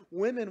time,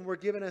 women were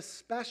given a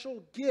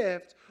special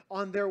gift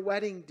on their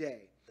wedding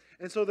day.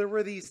 And so there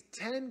were these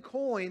 10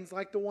 coins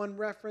like the one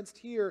referenced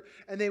here,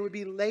 and they would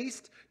be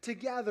laced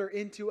together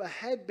into a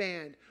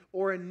headband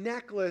or a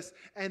necklace,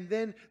 and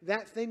then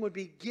that thing would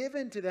be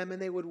given to them,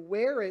 and they would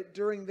wear it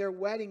during their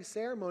wedding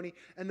ceremony.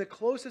 And the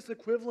closest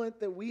equivalent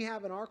that we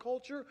have in our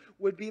culture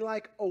would be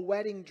like a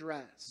wedding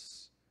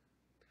dress.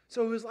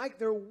 So it was like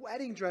their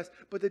wedding dress.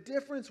 But the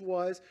difference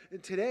was,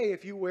 today,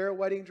 if you wear a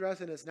wedding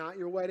dress and it's not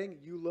your wedding,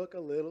 you look a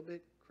little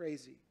bit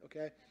crazy,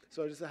 okay?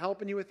 So just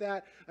helping you with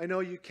that. I know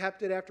you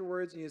kept it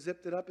afterwards and you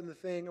zipped it up in the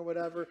thing or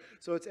whatever,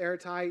 so it's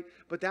airtight.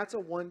 But that's a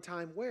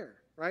one-time wear,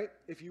 right?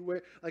 If you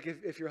wear, like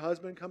if your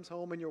husband comes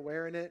home and you're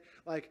wearing it,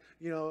 like,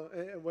 you know,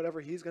 whatever,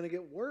 he's going to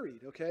get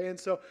worried, okay? And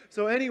so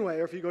anyway,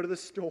 or if you go to the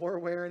store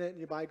wearing it and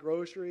you buy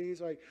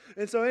groceries, like,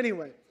 and so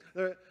anyway,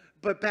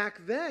 but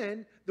back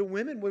then, the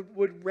women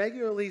would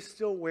regularly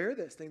still wear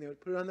this thing. They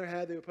would put it on their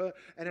head. They would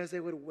and as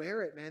they would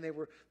wear it, man, they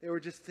were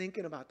just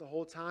thinking about the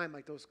whole time,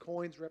 like those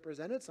coins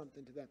represented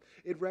something to them.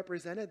 It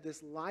represented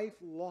this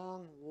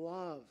lifelong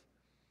love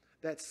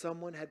that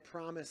someone had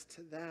promised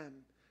to them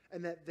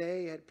and that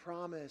they had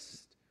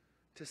promised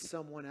to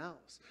someone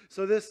else.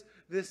 So this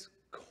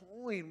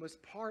coin was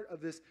part of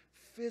this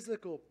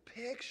physical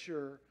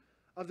picture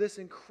of this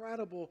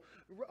incredible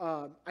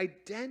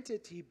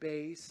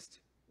identity-based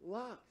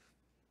love.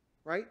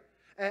 Right?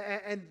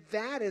 And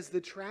that is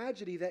the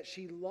tragedy, that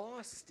she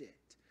lost it.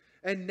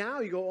 And now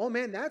you go, oh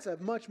man, that's a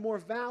much more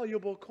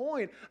valuable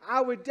coin.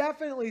 I would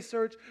definitely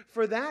search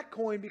for that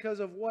coin because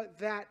of what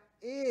that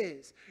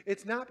is.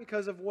 It's not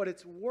because of what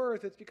it's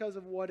worth, it's because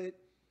of what it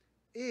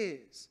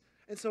is.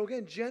 And so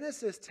again,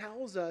 Genesis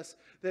tells us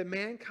that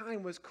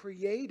mankind was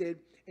created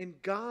in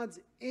God's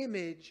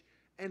image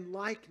and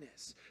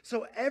likeness.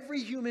 So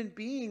every human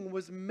being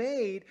was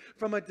made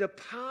from a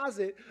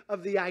deposit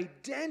of the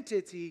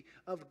identity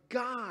of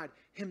God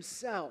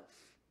himself.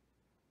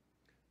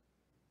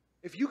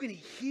 If you can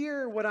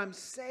hear what I'm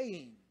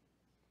saying,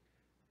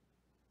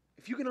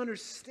 if you can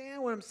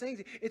understand what I'm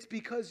saying, it's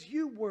because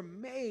you were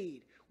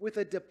made with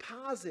a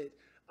deposit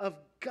of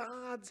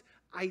God's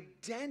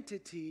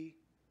identity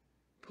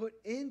put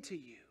into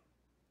you.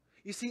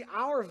 You see,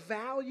 our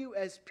value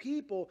as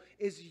people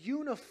is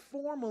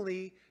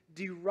uniformly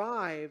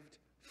derived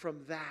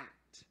from that.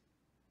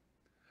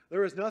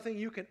 There is nothing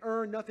you can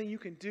earn, nothing you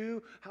can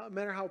do, no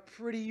matter how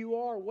pretty you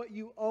are, what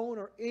you own,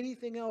 or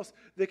anything else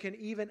that can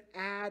even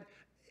add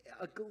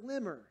a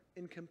glimmer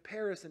in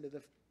comparison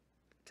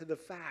to the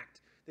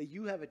fact that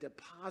you have a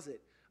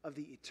deposit of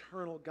the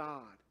eternal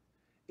God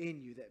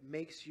in you that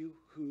makes you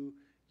who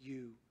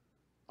you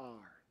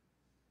are.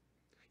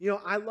 You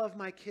know, I love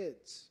my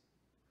kids.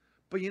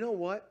 But you know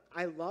what?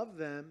 I love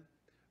them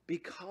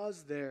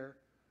because they're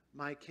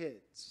my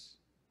kids.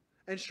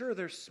 And sure,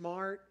 they're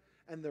smart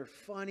and they're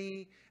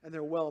funny and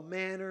they're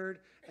well-mannered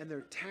and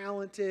they're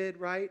talented,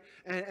 right?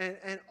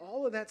 And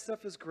all of that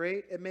stuff is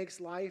great. It makes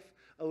life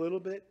a little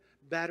bit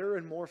better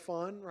and more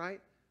fun,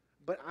 right?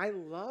 But I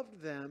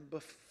loved them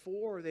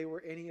before they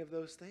were any of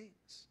those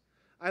things.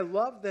 I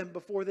loved them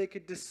before they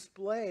could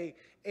display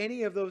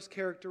any of those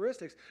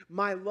characteristics.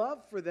 My love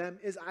for them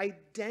is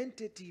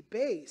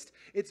identity-based.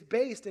 It's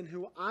based in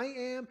who I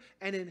am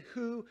and in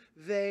who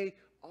they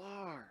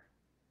are.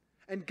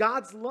 And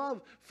God's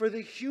love for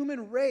the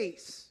human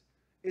race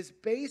is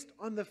based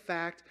on the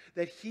fact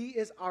that He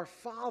is our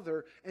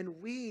Father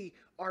and we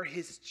are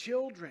His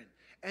children.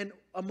 And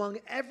among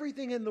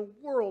everything in the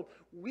world,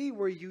 we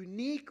were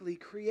uniquely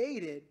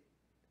created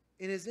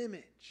in His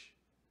image.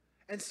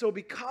 And so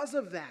because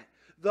of that,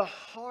 the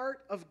heart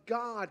of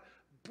God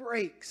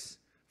breaks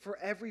for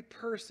every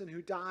person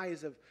who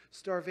dies of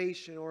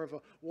starvation or of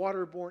a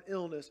waterborne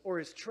illness or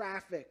is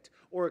trafficked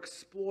or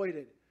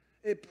exploited.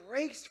 It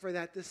breaks for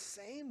that the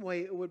same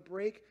way it would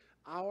break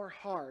our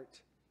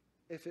heart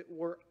if it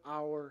were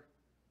our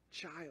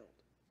child.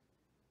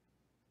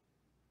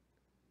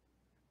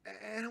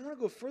 And I want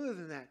to go further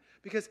than that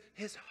because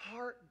His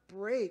heart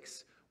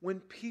breaks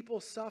when people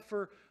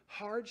suffer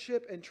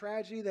hardship and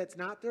tragedy that's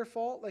not their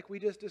fault, like we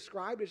just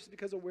described, it's just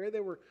because of where they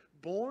were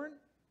born.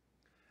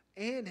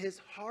 And His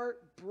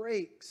heart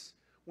breaks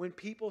when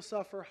people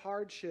suffer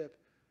hardship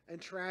and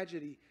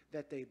tragedy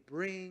that they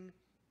bring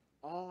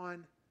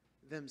on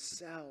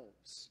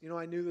themselves. You know,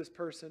 I knew this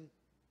person.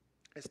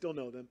 I still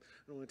know them.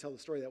 I don't want to tell the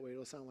story that way.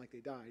 It'll sound like they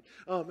died.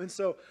 And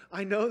so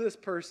I know this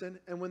person,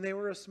 and when they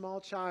were a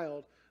small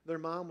child, their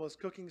mom was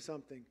cooking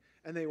something.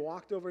 And they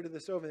walked over to the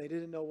stove and they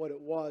didn't know what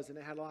it was. And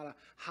it had a lot of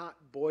hot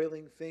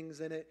boiling things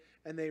in it.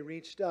 And they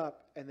reached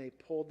up and they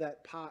pulled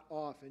that pot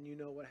off. And you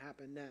know what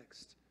happened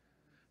next.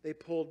 They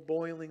pulled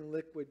boiling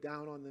liquid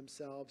down on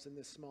themselves. And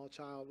this small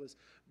child was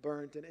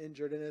burnt and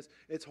injured. And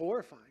it's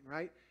horrifying,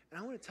 right? And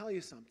I want to tell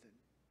you something.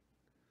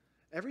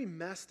 Every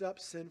messed up,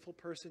 sinful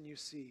person you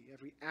see,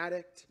 every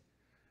addict,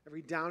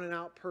 every down and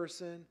out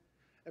person,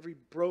 every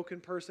broken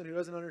person who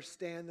doesn't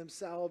understand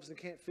themselves and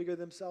can't figure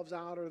themselves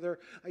out or their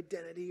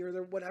identity or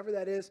their whatever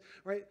that is,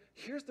 right?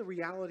 Here's the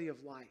reality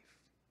of life.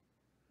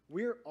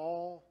 We're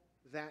all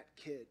that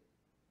kid.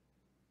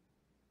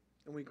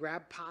 And we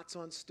grab pots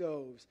on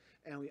stoves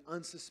and we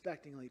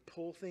unsuspectingly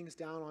pull things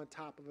down on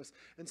top of us.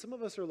 And some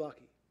of us are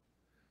lucky.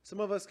 Some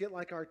of us get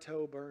like our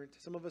toe burnt.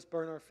 Some of us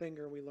burn our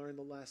finger and we learn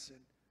the lesson.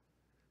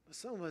 But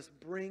some of us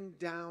bring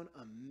down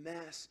a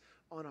mess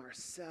on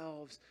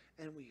ourselves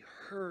and we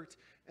hurt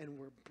and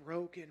we're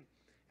broken.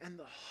 And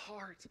the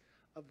heart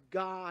of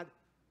God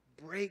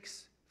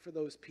breaks for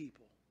those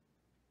people.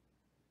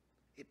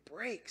 It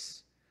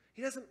breaks.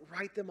 He doesn't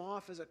write them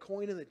off as a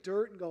coin in the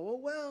dirt and go, oh,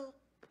 well,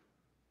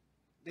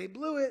 they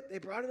blew it. They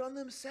brought it on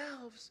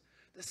themselves.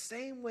 The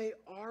same way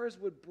ours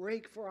would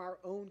break for our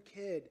own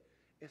kid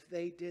if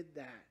they did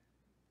that.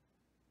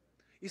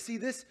 You see,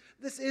 this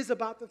is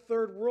about the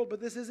third world,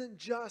 but this isn't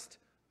just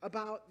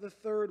about the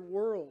third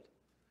world.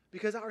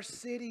 Because our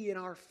city and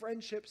our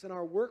friendships and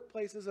our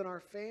workplaces and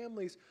our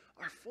families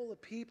are full of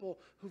people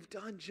who've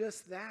done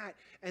just that.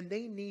 And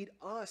they need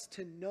us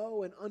to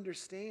know and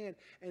understand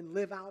and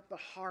live out the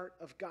heart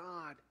of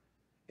God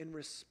in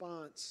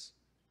response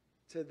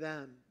to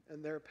them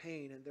and their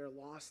pain and their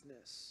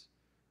lostness.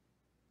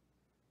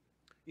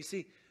 You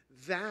see,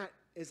 that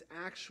is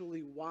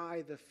actually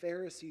why the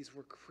Pharisees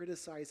were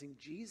criticizing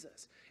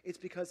Jesus. It's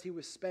because He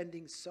was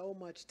spending so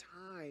much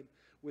time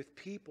with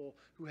people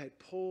who had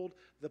pulled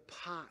the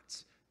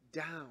pots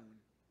down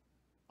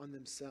on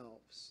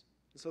themselves.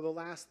 And so the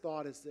last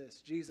thought is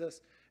this.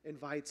 Jesus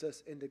invites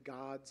us into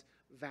God's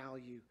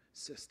value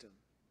system.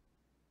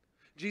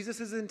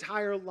 Jesus'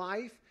 entire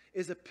life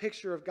is a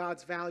picture of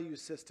God's value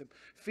system.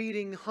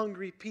 Feeding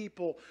hungry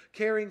people,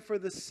 caring for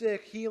the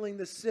sick, healing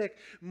the sick,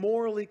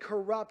 morally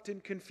corrupt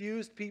and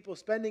confused people,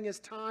 spending his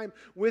time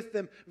with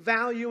them,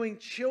 valuing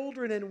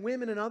children and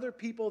women and other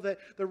people that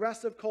the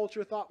rest of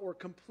culture thought were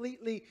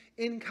completely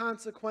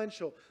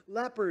inconsequential.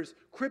 Lepers,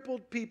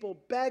 crippled people,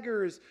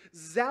 beggars,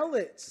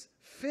 zealots,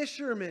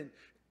 fishermen,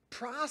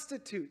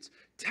 prostitutes,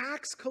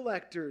 tax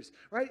collectors,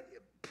 right?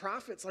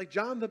 Prophets like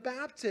John the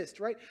Baptist,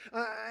 right?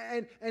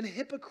 And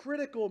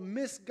hypocritical,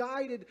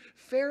 misguided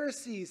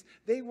Pharisees.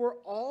 They were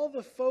all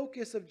the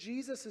focus of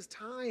Jesus'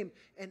 time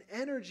and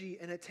energy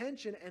and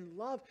attention and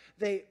love.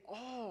 They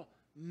all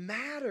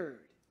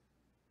mattered.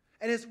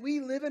 And as we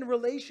live in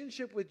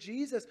relationship with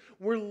Jesus,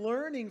 we're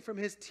learning from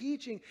his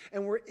teaching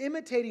and we're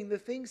imitating the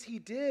things he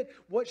did.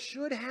 What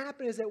should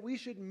happen is that we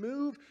should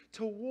move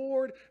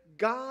toward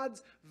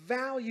God's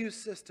value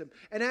system.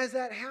 And as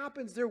that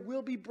happens, there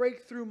will be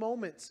breakthrough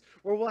moments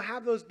where we'll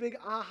have those big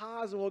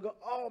ahas and we'll go,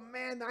 oh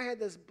man, I had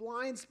this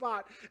blind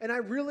spot and I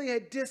really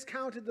had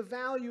discounted the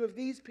value of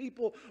these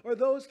people or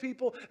those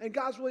people, and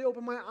God's really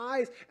opened my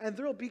eyes. And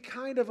there'll be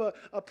kind of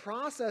a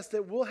process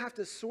that we'll have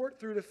to sort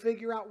through to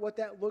figure out what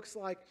that looks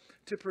like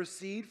to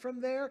proceed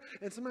from there.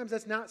 And sometimes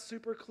that's not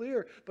super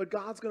clear, but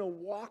God's going to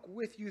walk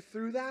with you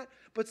through that.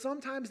 But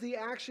sometimes the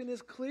action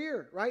is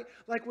clear, right?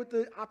 Like with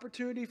the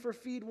opportunity for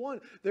Feed One.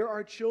 There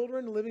are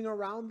children living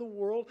around the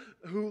world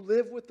who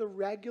live with the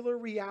regular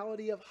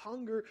reality of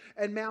hunger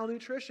and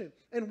malnutrition.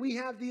 And we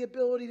have the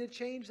ability to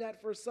change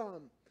that for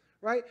some,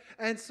 right?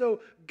 And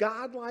so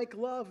God-like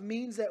love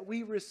means that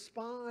we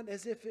respond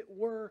as if it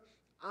were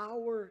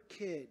our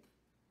kid.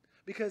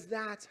 Because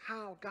that's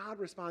how God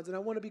responds. And I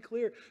want to be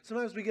clear,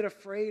 sometimes we get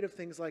afraid of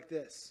things like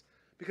this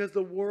because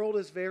the world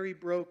is very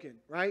broken,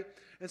 right?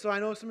 And so I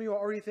know some of you are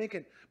already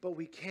thinking, but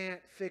we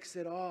can't fix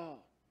it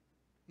all.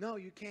 No,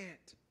 you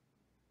can't.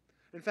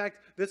 In fact,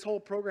 this whole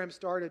program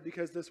started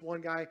because this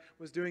one guy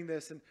was doing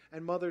this,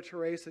 and Mother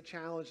Teresa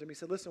challenged him. He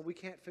said, listen, we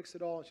can't fix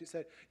it all. And she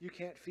said, you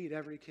can't feed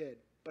every kid,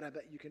 but I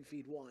bet you can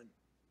feed one.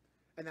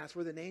 And that's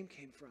where the name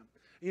came from.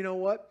 You know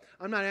what?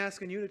 I'm not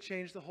asking you to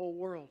change the whole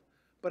world,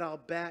 but I'll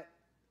bet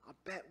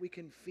we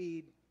can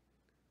feed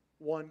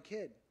one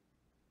kid,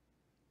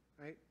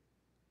 right?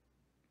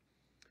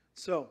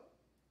 So,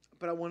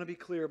 but I want to be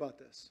clear about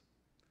this.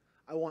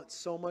 I want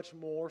so much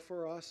more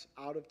for us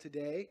out of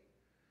today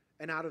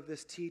and out of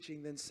this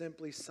teaching than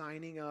simply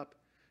signing up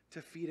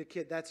to feed a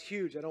kid. That's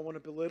huge. I don't want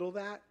to belittle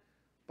that,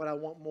 but I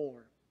want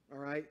more, all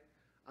right?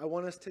 I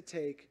want us to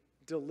take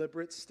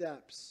deliberate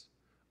steps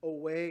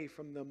away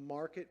from the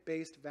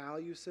market-based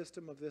value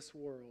system of this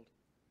world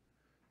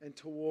and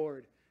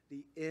toward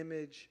the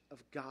image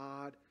of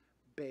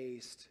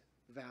God-based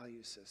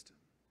value system.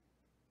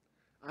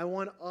 I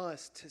want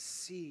us to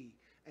see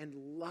and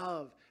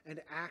love and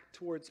act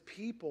towards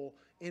people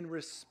in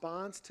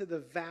response to the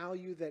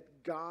value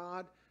that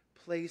God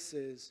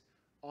places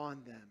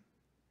on them.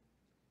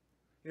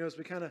 You know, as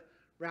we kind of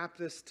wrap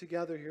this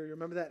together here, you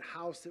remember that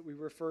house that we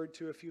referred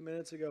to a few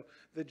minutes ago,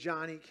 the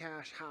Johnny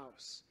Cash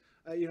house.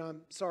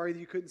 I'm sorry that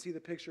you couldn't see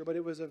the picture, but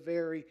it was a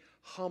very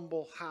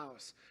humble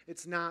house.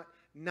 It's not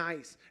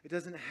nice. It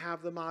doesn't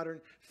have the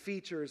modern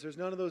features. There's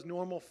none of those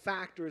normal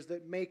factors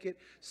that make it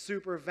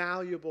super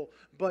valuable.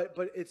 But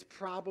it's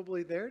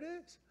probably, there it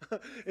is.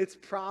 It's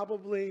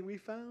probably, we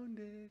found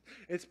it.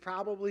 It's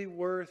probably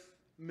worth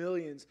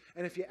millions.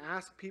 And if you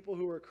ask people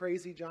who are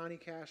crazy Johnny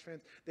Cash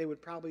fans, they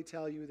would probably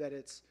tell you that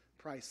it's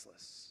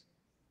priceless.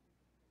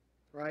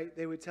 Right?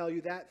 They would tell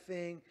you that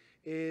thing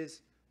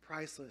is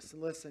priceless.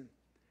 And listen,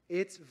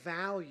 its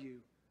value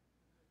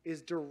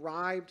is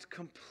derived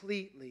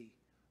completely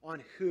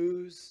on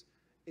whose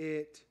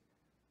it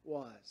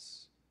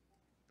was.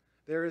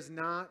 There is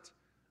not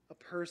a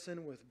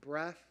person with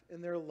breath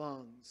in their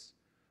lungs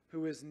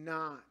who is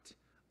not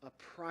a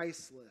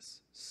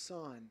priceless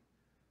son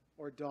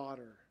or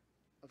daughter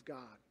of God.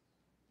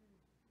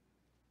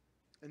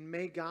 And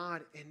may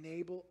God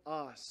enable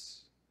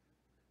us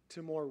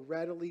to more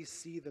readily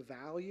see the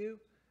value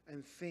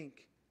and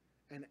think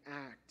and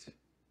act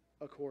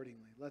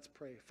accordingly. Let's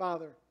pray.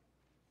 Father,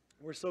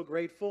 we're so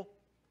grateful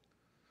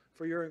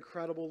for your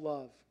incredible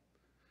love.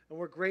 And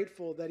we're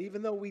grateful that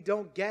even though we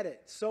don't get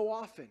it so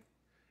often,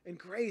 in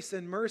grace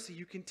and mercy,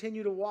 you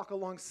continue to walk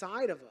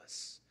alongside of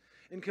us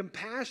in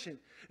compassion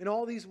in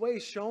all these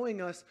ways,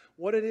 showing us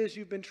what it is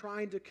you've been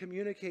trying to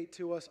communicate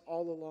to us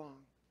all along.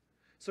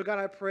 So God,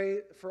 I pray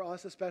for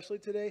us, especially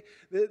today,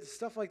 that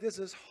stuff like this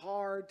is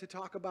hard to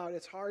talk about.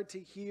 It's hard to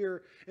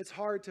hear. It's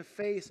hard to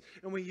face.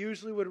 And we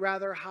usually would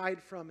rather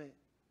hide from it.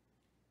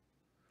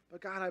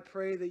 But God, I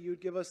pray that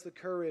you'd give us the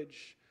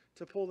courage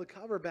to pull the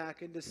cover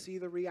back and to see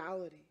the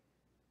reality.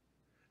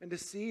 And to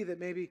see that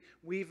maybe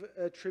we've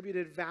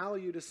attributed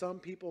value to some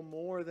people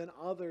more than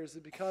others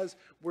because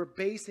we're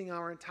basing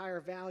our entire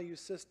value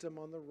system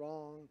on the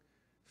wrong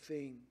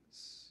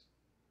things.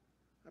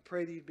 I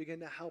pray that you'd begin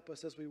to help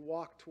us as we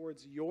walk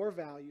towards your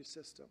value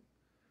system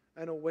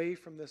and away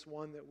from this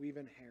one that we've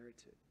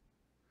inherited.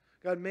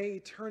 God, may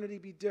eternity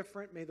be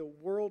different. May the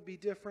world be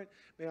different.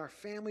 May our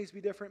families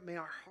be different. May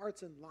our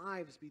hearts and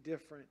lives be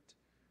different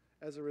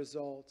as a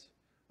result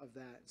of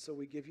that. So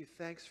we give you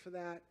thanks for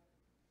that.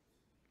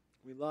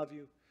 We love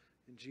you.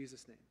 In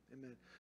Jesus' name, amen.